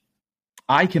reach.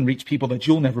 I can reach people that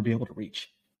you'll never be able to reach.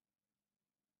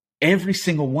 Every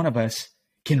single one of us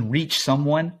can reach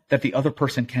someone that the other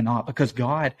person cannot, because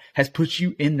God has put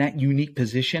you in that unique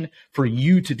position for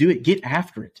you to do it. Get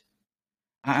after it.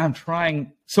 I'm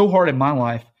trying so hard in my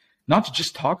life not to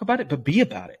just talk about it, but be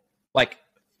about it. Like,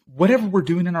 whatever we're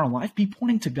doing in our life, be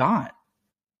pointing to God.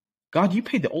 God, you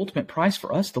paid the ultimate price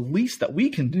for us. The least that we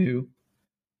can do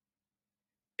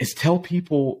is tell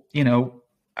people,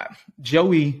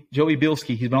 Joey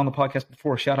Bielski, he's been on the podcast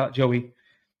before. Shout out, Joey.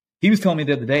 He was telling me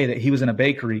the other day that he was in a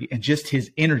bakery, and just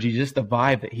his energy, just the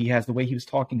vibe that he has, the way he was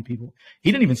talking to people,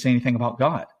 he didn't even say anything about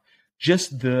God.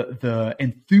 Just the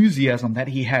enthusiasm that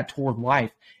he had toward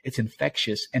life, it's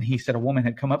infectious. And he said a woman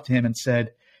had come up to him and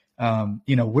said,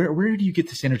 where do you get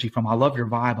this energy from? I love your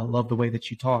vibe. I love the way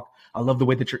that you talk. I love the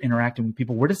way that you're interacting with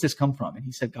people. Where does this come from? And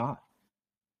he said, God.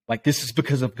 Like, this is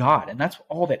because of God. And that's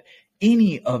all that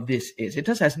any of this is. It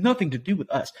has nothing to do with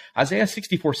us. Isaiah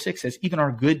 64:6 says, even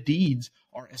our good deeds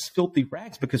are as filthy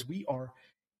rags, because we are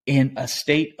in a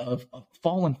state of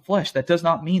fallen flesh. That does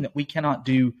not mean that we cannot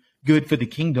do good for the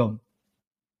kingdom.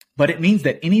 But it means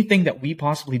that anything that we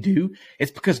possibly do,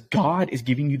 it's because God is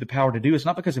giving you the power to do. It's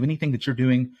not because of anything that you're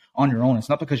doing on your own. It's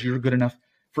not because you're good enough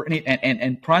for any.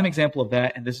 And prime example of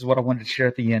that, and this is what I wanted to share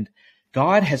at the end.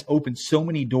 God has opened so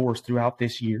many doors throughout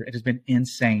this year. It has been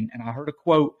insane. And I heard a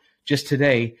quote just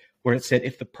today where it said,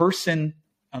 if the person,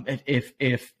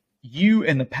 if you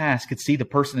in the past could see the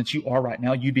person that you are right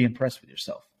now, you'd be impressed with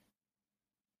yourself.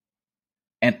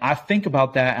 And I think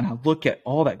about that, and I look at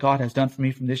all that God has done for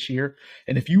me from this year.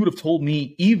 And if you would have told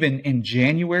me even in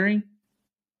January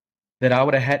that I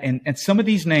would have had, and some of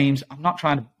these names, I'm not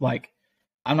trying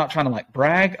to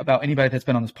brag about anybody that's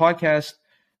been on this podcast.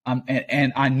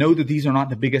 And I know that these are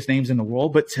not the biggest names in the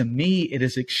world, but to me, it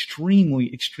is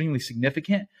extremely, extremely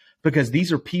significant, because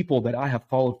these are people that I have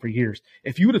followed for years.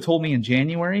 If you would have told me in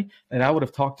January that I would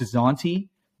have talked to Zonti,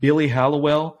 Billy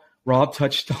Hallowell, Rob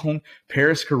Touchstone,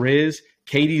 Paris Chariz,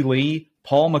 Katie Lee,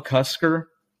 Paul McCusker,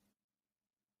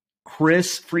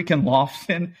 Chris freaking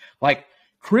Lofton. Like,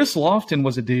 Chris Lofton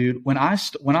was a dude.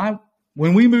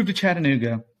 When we moved to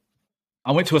Chattanooga,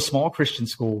 I went to a small Christian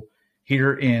school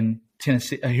here in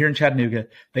Tennessee, here in Chattanooga.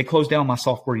 They closed down my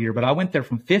sophomore year, but I went there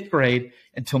from 5th grade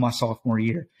until my sophomore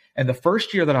year. And the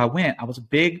first year that I went, I was a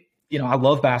big I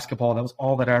love basketball. That was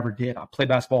all that I ever did. I played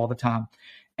basketball all the time.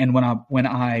 And when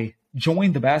I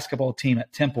joined the basketball team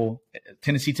at Temple,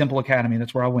 Tennessee Temple Academy,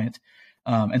 that's where I went.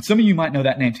 And some of you might know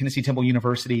that name, Tennessee Temple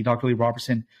University. Dr. Lee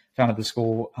Robertson founded the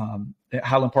school at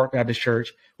Highland Park Baptist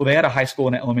Church. Well, they had a high school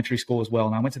and an elementary school as well.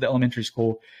 And I went to the elementary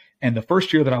school. And the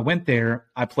first year that I went there,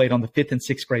 I played on the 5th and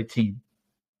 6th grade team.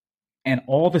 And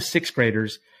all the 6th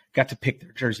graders got to pick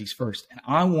their jerseys first. And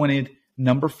I wanted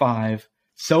number 5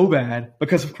 so bad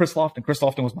because of Chris Lofton. Chris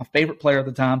Lofton was my favorite player at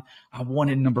the time. I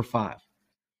wanted number 5.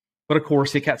 But of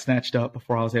course, it got snatched up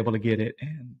before I was able to get it.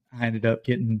 And I ended up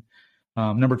getting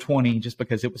number 20 just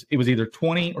because it was either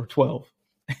 20 or 12.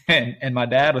 And my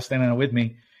dad was standing there with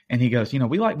me. And he goes,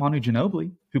 we like Manu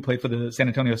Ginobili, who played for the San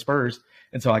Antonio Spurs.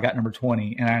 And so I got number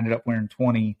 20, and I ended up wearing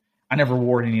 20. I never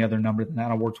wore any other number than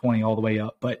that. I wore 20 all the way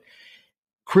up. But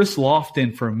Chris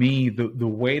Lofton, for me, the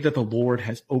way that the Lord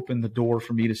has opened the door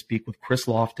for me to speak with Chris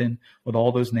Lofton, with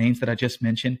all those names that I just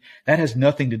mentioned, that has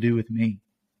nothing to do with me.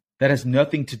 That has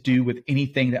nothing to do with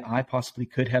anything that I possibly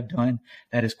could have done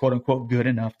that is quote unquote good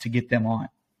enough to get them on.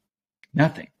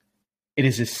 Nothing. It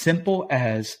is as simple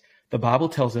as the Bible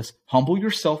tells us, humble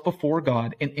yourself before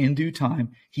God, and in due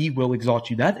time, he will exalt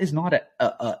you. That is not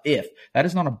a if. That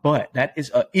is not a but. That is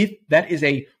a if. That is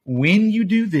a when you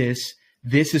do this,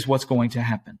 this is what's going to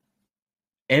happen.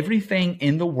 Everything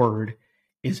in the word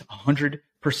is 100%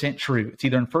 true. It's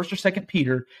either in 1st or 2nd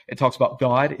Peter. It talks about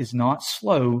God is not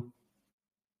slow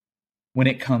when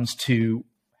it comes to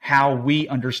how we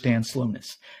understand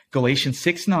slowness. Galatians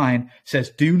 6:9 says,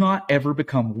 do not ever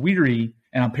become weary.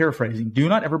 And I'm paraphrasing, do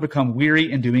not ever become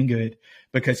weary in doing good,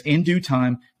 because in due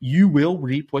time you will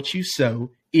reap what you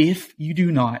sow if you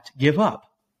do not give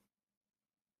up.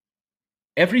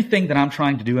 Everything that I'm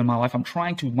trying to do in my life, I'm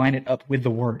trying to line it up with the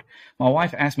word. My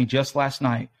wife asked me just last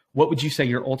night, what would you say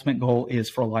your ultimate goal is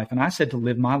for life? And I said to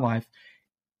live my life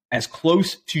as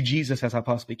close to Jesus as I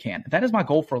possibly can. That is my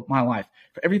goal for my life,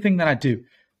 for everything that I do.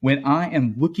 When I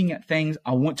am looking at things,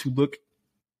 I want to look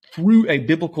through a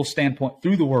biblical standpoint,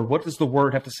 through the word. What does the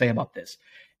word have to say about this?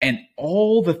 And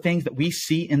all the things that we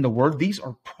see in the word, these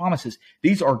are promises.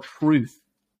 These are truth.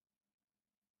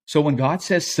 So when God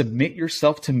says, submit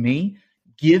yourself to me,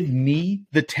 give me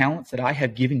the talents that I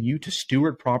have given you to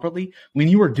steward properly. When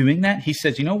you are doing that, he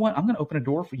says, you know what? I'm going to open a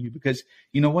door for you because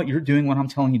you know what? You're doing what I'm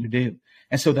telling you to do.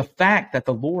 And so the fact that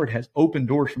the Lord has opened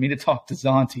doors for me to talk to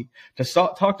Zonti, to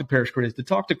talk to Parrish Chris, to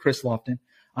talk to Chris Lofton,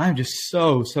 I'm just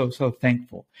so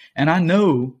thankful. And I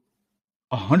know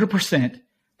 100%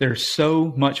 there's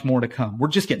so much more to come. We're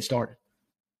just getting started.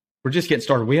 We're just getting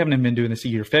started. We haven't even been doing this a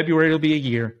year. February will be a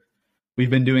year. We've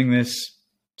been doing this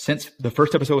since the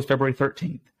first episode was February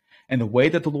 13th. And the way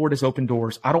that the Lord has opened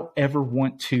doors, I don't ever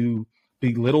want to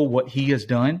belittle what he has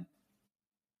done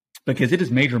because it is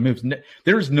major moves.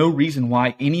 There is no reason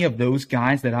why any of those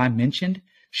guys that I mentioned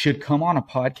should come on a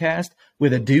podcast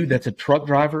with a dude that's a truck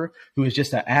driver who is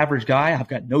just an average guy. I've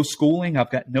got no schooling. I've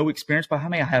got no experience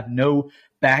behind me. I have no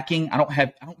backing. I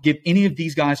don't give any of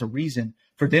these guys a reason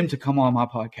for them to come on my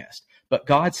podcast. But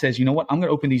God says, you know what? I'm going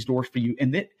to open these doors for you.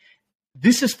 And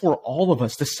this is for all of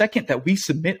us. The second that we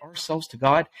submit ourselves to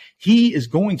God, he is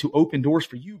going to open doors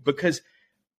for you, because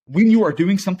when you are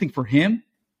doing something for him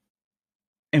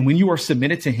and when you are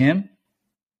submitted to him,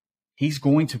 he's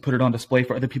going to put it on display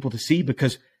for other people to see,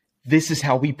 because this is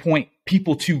how we point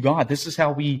people to God. This is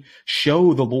how we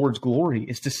show the Lord's glory,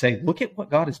 is to say, look at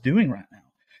what God is doing right now.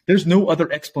 There's no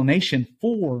other explanation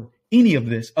for any of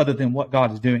this other than what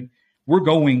God is doing.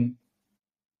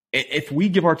 If we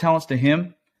give our talents to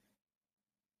him,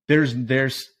 there's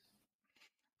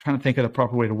trying to think of the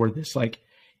proper way to word this. Like,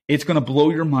 it's going to blow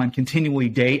your mind continually,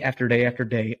 day after day after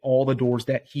day, all the doors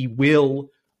that he will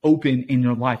open in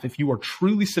your life if you are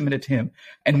truly submitted to him.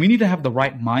 And we need to have the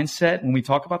right mindset when we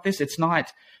talk about this. It's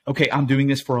not, okay, I'm doing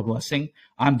this for a blessing.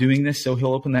 I'm doing this so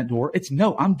he'll open that door. It's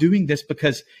no, I'm doing this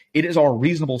because it is our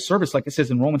reasonable service. Like it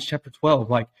says in Romans chapter 12,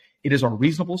 like it is our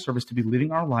reasonable service to be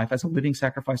living our life as a living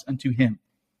sacrifice unto him.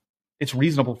 It's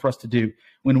reasonable for us to do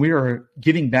when we are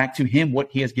giving back to him what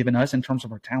he has given us in terms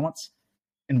of our talents.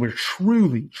 And we're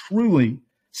truly, truly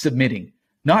submitting,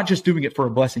 not just doing it for a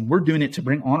blessing. We're doing it to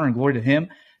bring honor and glory to him.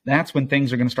 That's when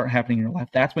things are going to start happening in your life.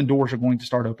 That's when doors are going to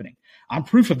start opening. I'm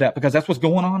proof of that because that's what's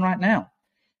going on right now.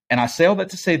 And I say all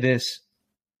that to say this.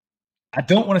 I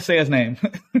don't want to say his name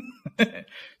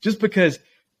just because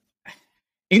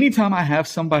anytime I have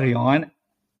somebody on,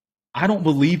 I don't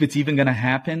believe it's even going to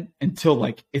happen until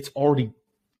like it's already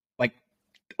like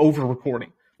over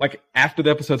recording. Like after the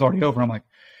episode's already over, I'm like,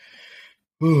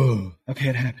 ooh, okay,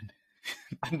 it happened.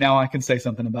 Now I can say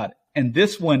something about it. And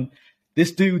this one,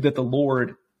 this dude that the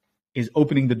Lord is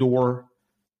opening the door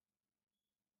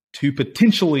to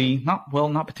potentially, not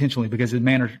potentially, because his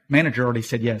manager already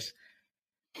said yes.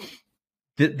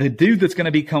 The dude that's going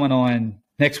to be coming on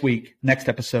next week, next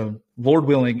episode, Lord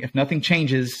willing, if nothing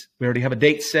changes, we already have a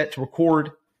date set to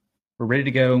record. We're ready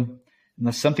to go.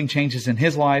 Unless something changes in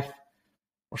his life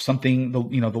or something, the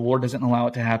Lord doesn't allow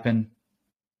it to happen.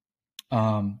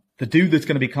 The dude that's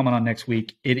going to be coming on next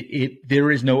week,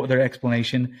 there is no other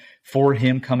explanation for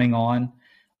him coming on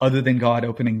other than God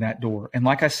opening that door. And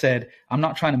like I said, I'm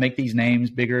not trying to make these names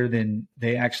bigger than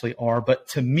they actually are, but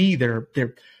to me, they're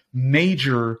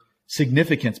major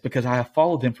significance because I have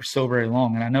followed them for so very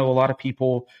long. And I know a lot of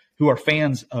people who are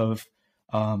fans of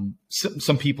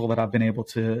some people that I've been able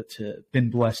to been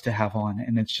blessed to have on.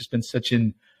 And it's just been such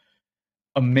an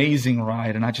amazing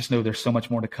ride. And I just know there's so much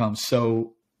more to come.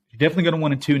 So you're definitely going to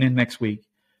want to tune in next week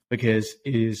because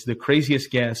it is the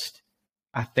craziest guest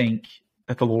I think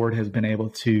that the Lord has been able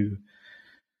to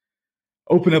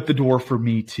open up the door for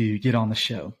me to get on the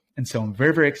show. And so I'm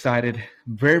very, very excited.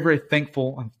 I'm very, very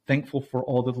thankful. I'm thankful for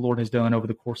all that the Lord has done over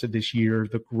the course of this year,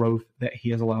 the growth that he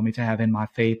has allowed me to have in my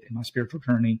faith, in my spiritual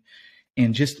journey,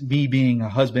 and just me being a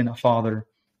husband, a father,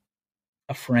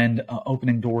 a friend,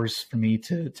 opening doors for me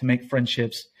to make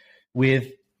friendships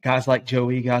with guys like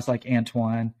Joey, guys like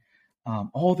Antoine,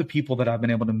 all the people that I've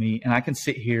been able to meet. And I can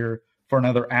sit here for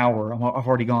another hour. I've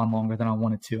already gone longer than I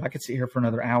wanted to. I could sit here for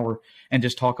another hour and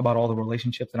just talk about all the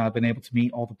relationships that I've been able to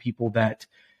meet, all the people that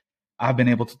I've been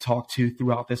able to talk to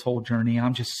throughout this whole journey.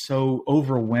 I'm just so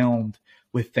overwhelmed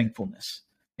with thankfulness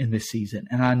in this season.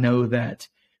 And I know that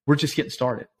we're just getting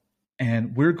started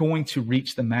and we're going to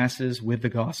reach the masses with the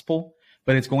gospel,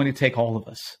 but it's going to take all of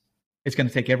us. It's going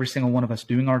to take every single one of us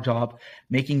doing our job,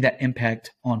 making that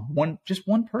impact on just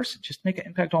one person. Just make an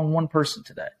impact on one person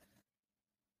today.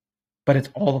 But it's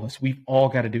all of us. We've all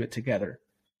got to do it together.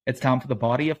 It's time for the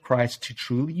body of Christ to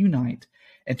truly unite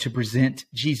and to present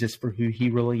Jesus for who he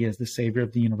really is, the Savior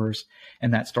of the universe.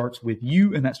 And that starts with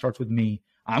you and that starts with me.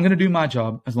 I'm going to do my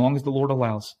job as long as the Lord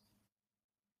allows.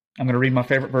 I'm going to read my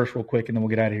favorite verse real quick and then we'll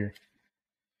get out of here.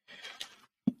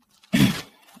 If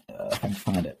I can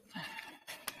find it.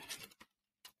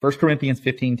 1 Corinthians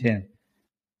 15:10.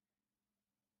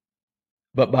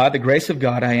 But by the grace of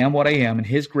God, I am what I am, and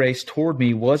his grace toward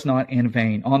me was not in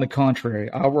vain. On the contrary,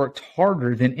 I worked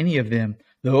harder than any of them,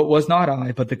 though it was not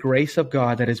I, but the grace of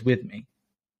God that is with me.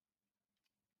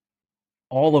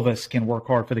 All of us can work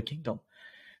hard for the kingdom.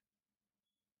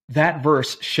 That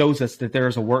verse shows us that there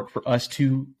is a work for us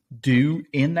to do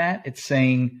in that. It's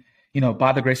saying,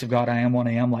 by the grace of God, I am what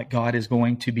I am, like God is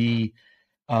going to be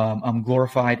I'm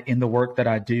glorified in the work that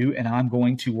I do, and I'm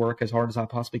going to work as hard as I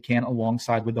possibly can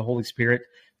alongside with the Holy Spirit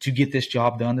to get this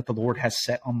job done that the Lord has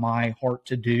set on my heart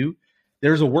to do.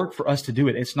 There's a work for us to do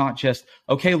it. It's not just,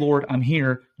 okay, Lord, I'm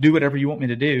here. Do whatever you want me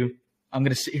to do. I'm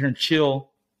going to sit here and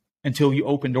chill until you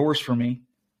open doors for me.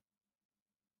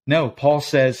 No, Paul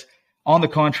says, on the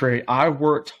contrary, I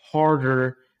worked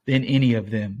harder than any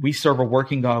of them. We serve a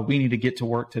working God. We need to get to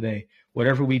work today.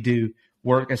 Whatever we do,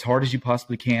 work as hard as you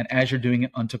possibly can as you're doing it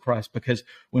unto Christ. Because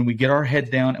when we get our heads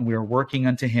down and we are working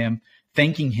unto him,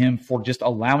 thanking him for just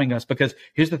allowing us. Because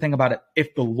here's the thing about it.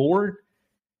 If the Lord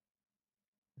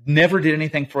never did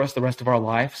anything for us the rest of our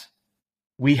lives,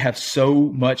 we have so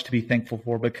much to be thankful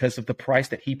for because of the price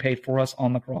that he paid for us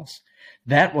on the cross.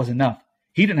 That was enough.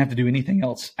 He didn't have to do anything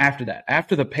else after that.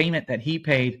 After the payment that he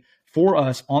paid for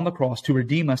us on the cross to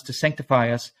redeem us, to sanctify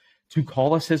us, to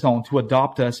call us his own, to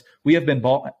adopt us, we have been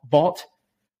bought.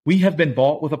 We have been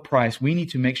bought with a price. We need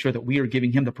to make sure that we are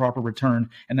giving him the proper return,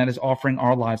 and that is offering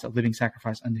our lives a living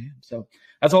sacrifice unto him. So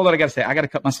that's all that I got to say. I got to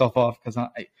cut myself off because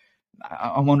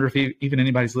I wonder if even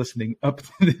anybody's listening up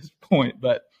to this point.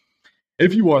 But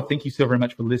if you are, thank you so very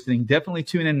much for listening. Definitely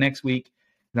tune in next week.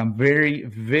 I'm very,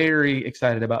 very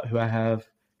excited about who I have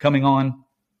coming on,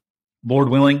 Lord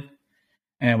willing.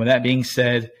 And with that being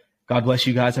said, God bless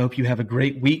you guys. I hope you have a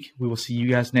great week. We will see you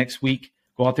guys next week.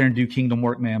 Go out there and do kingdom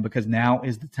work, man, because now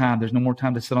is the time. There's no more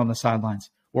time to sit on the sidelines.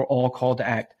 We're all called to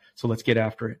act. So let's get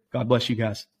after it. God bless you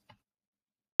guys.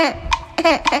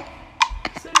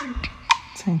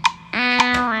 Sing.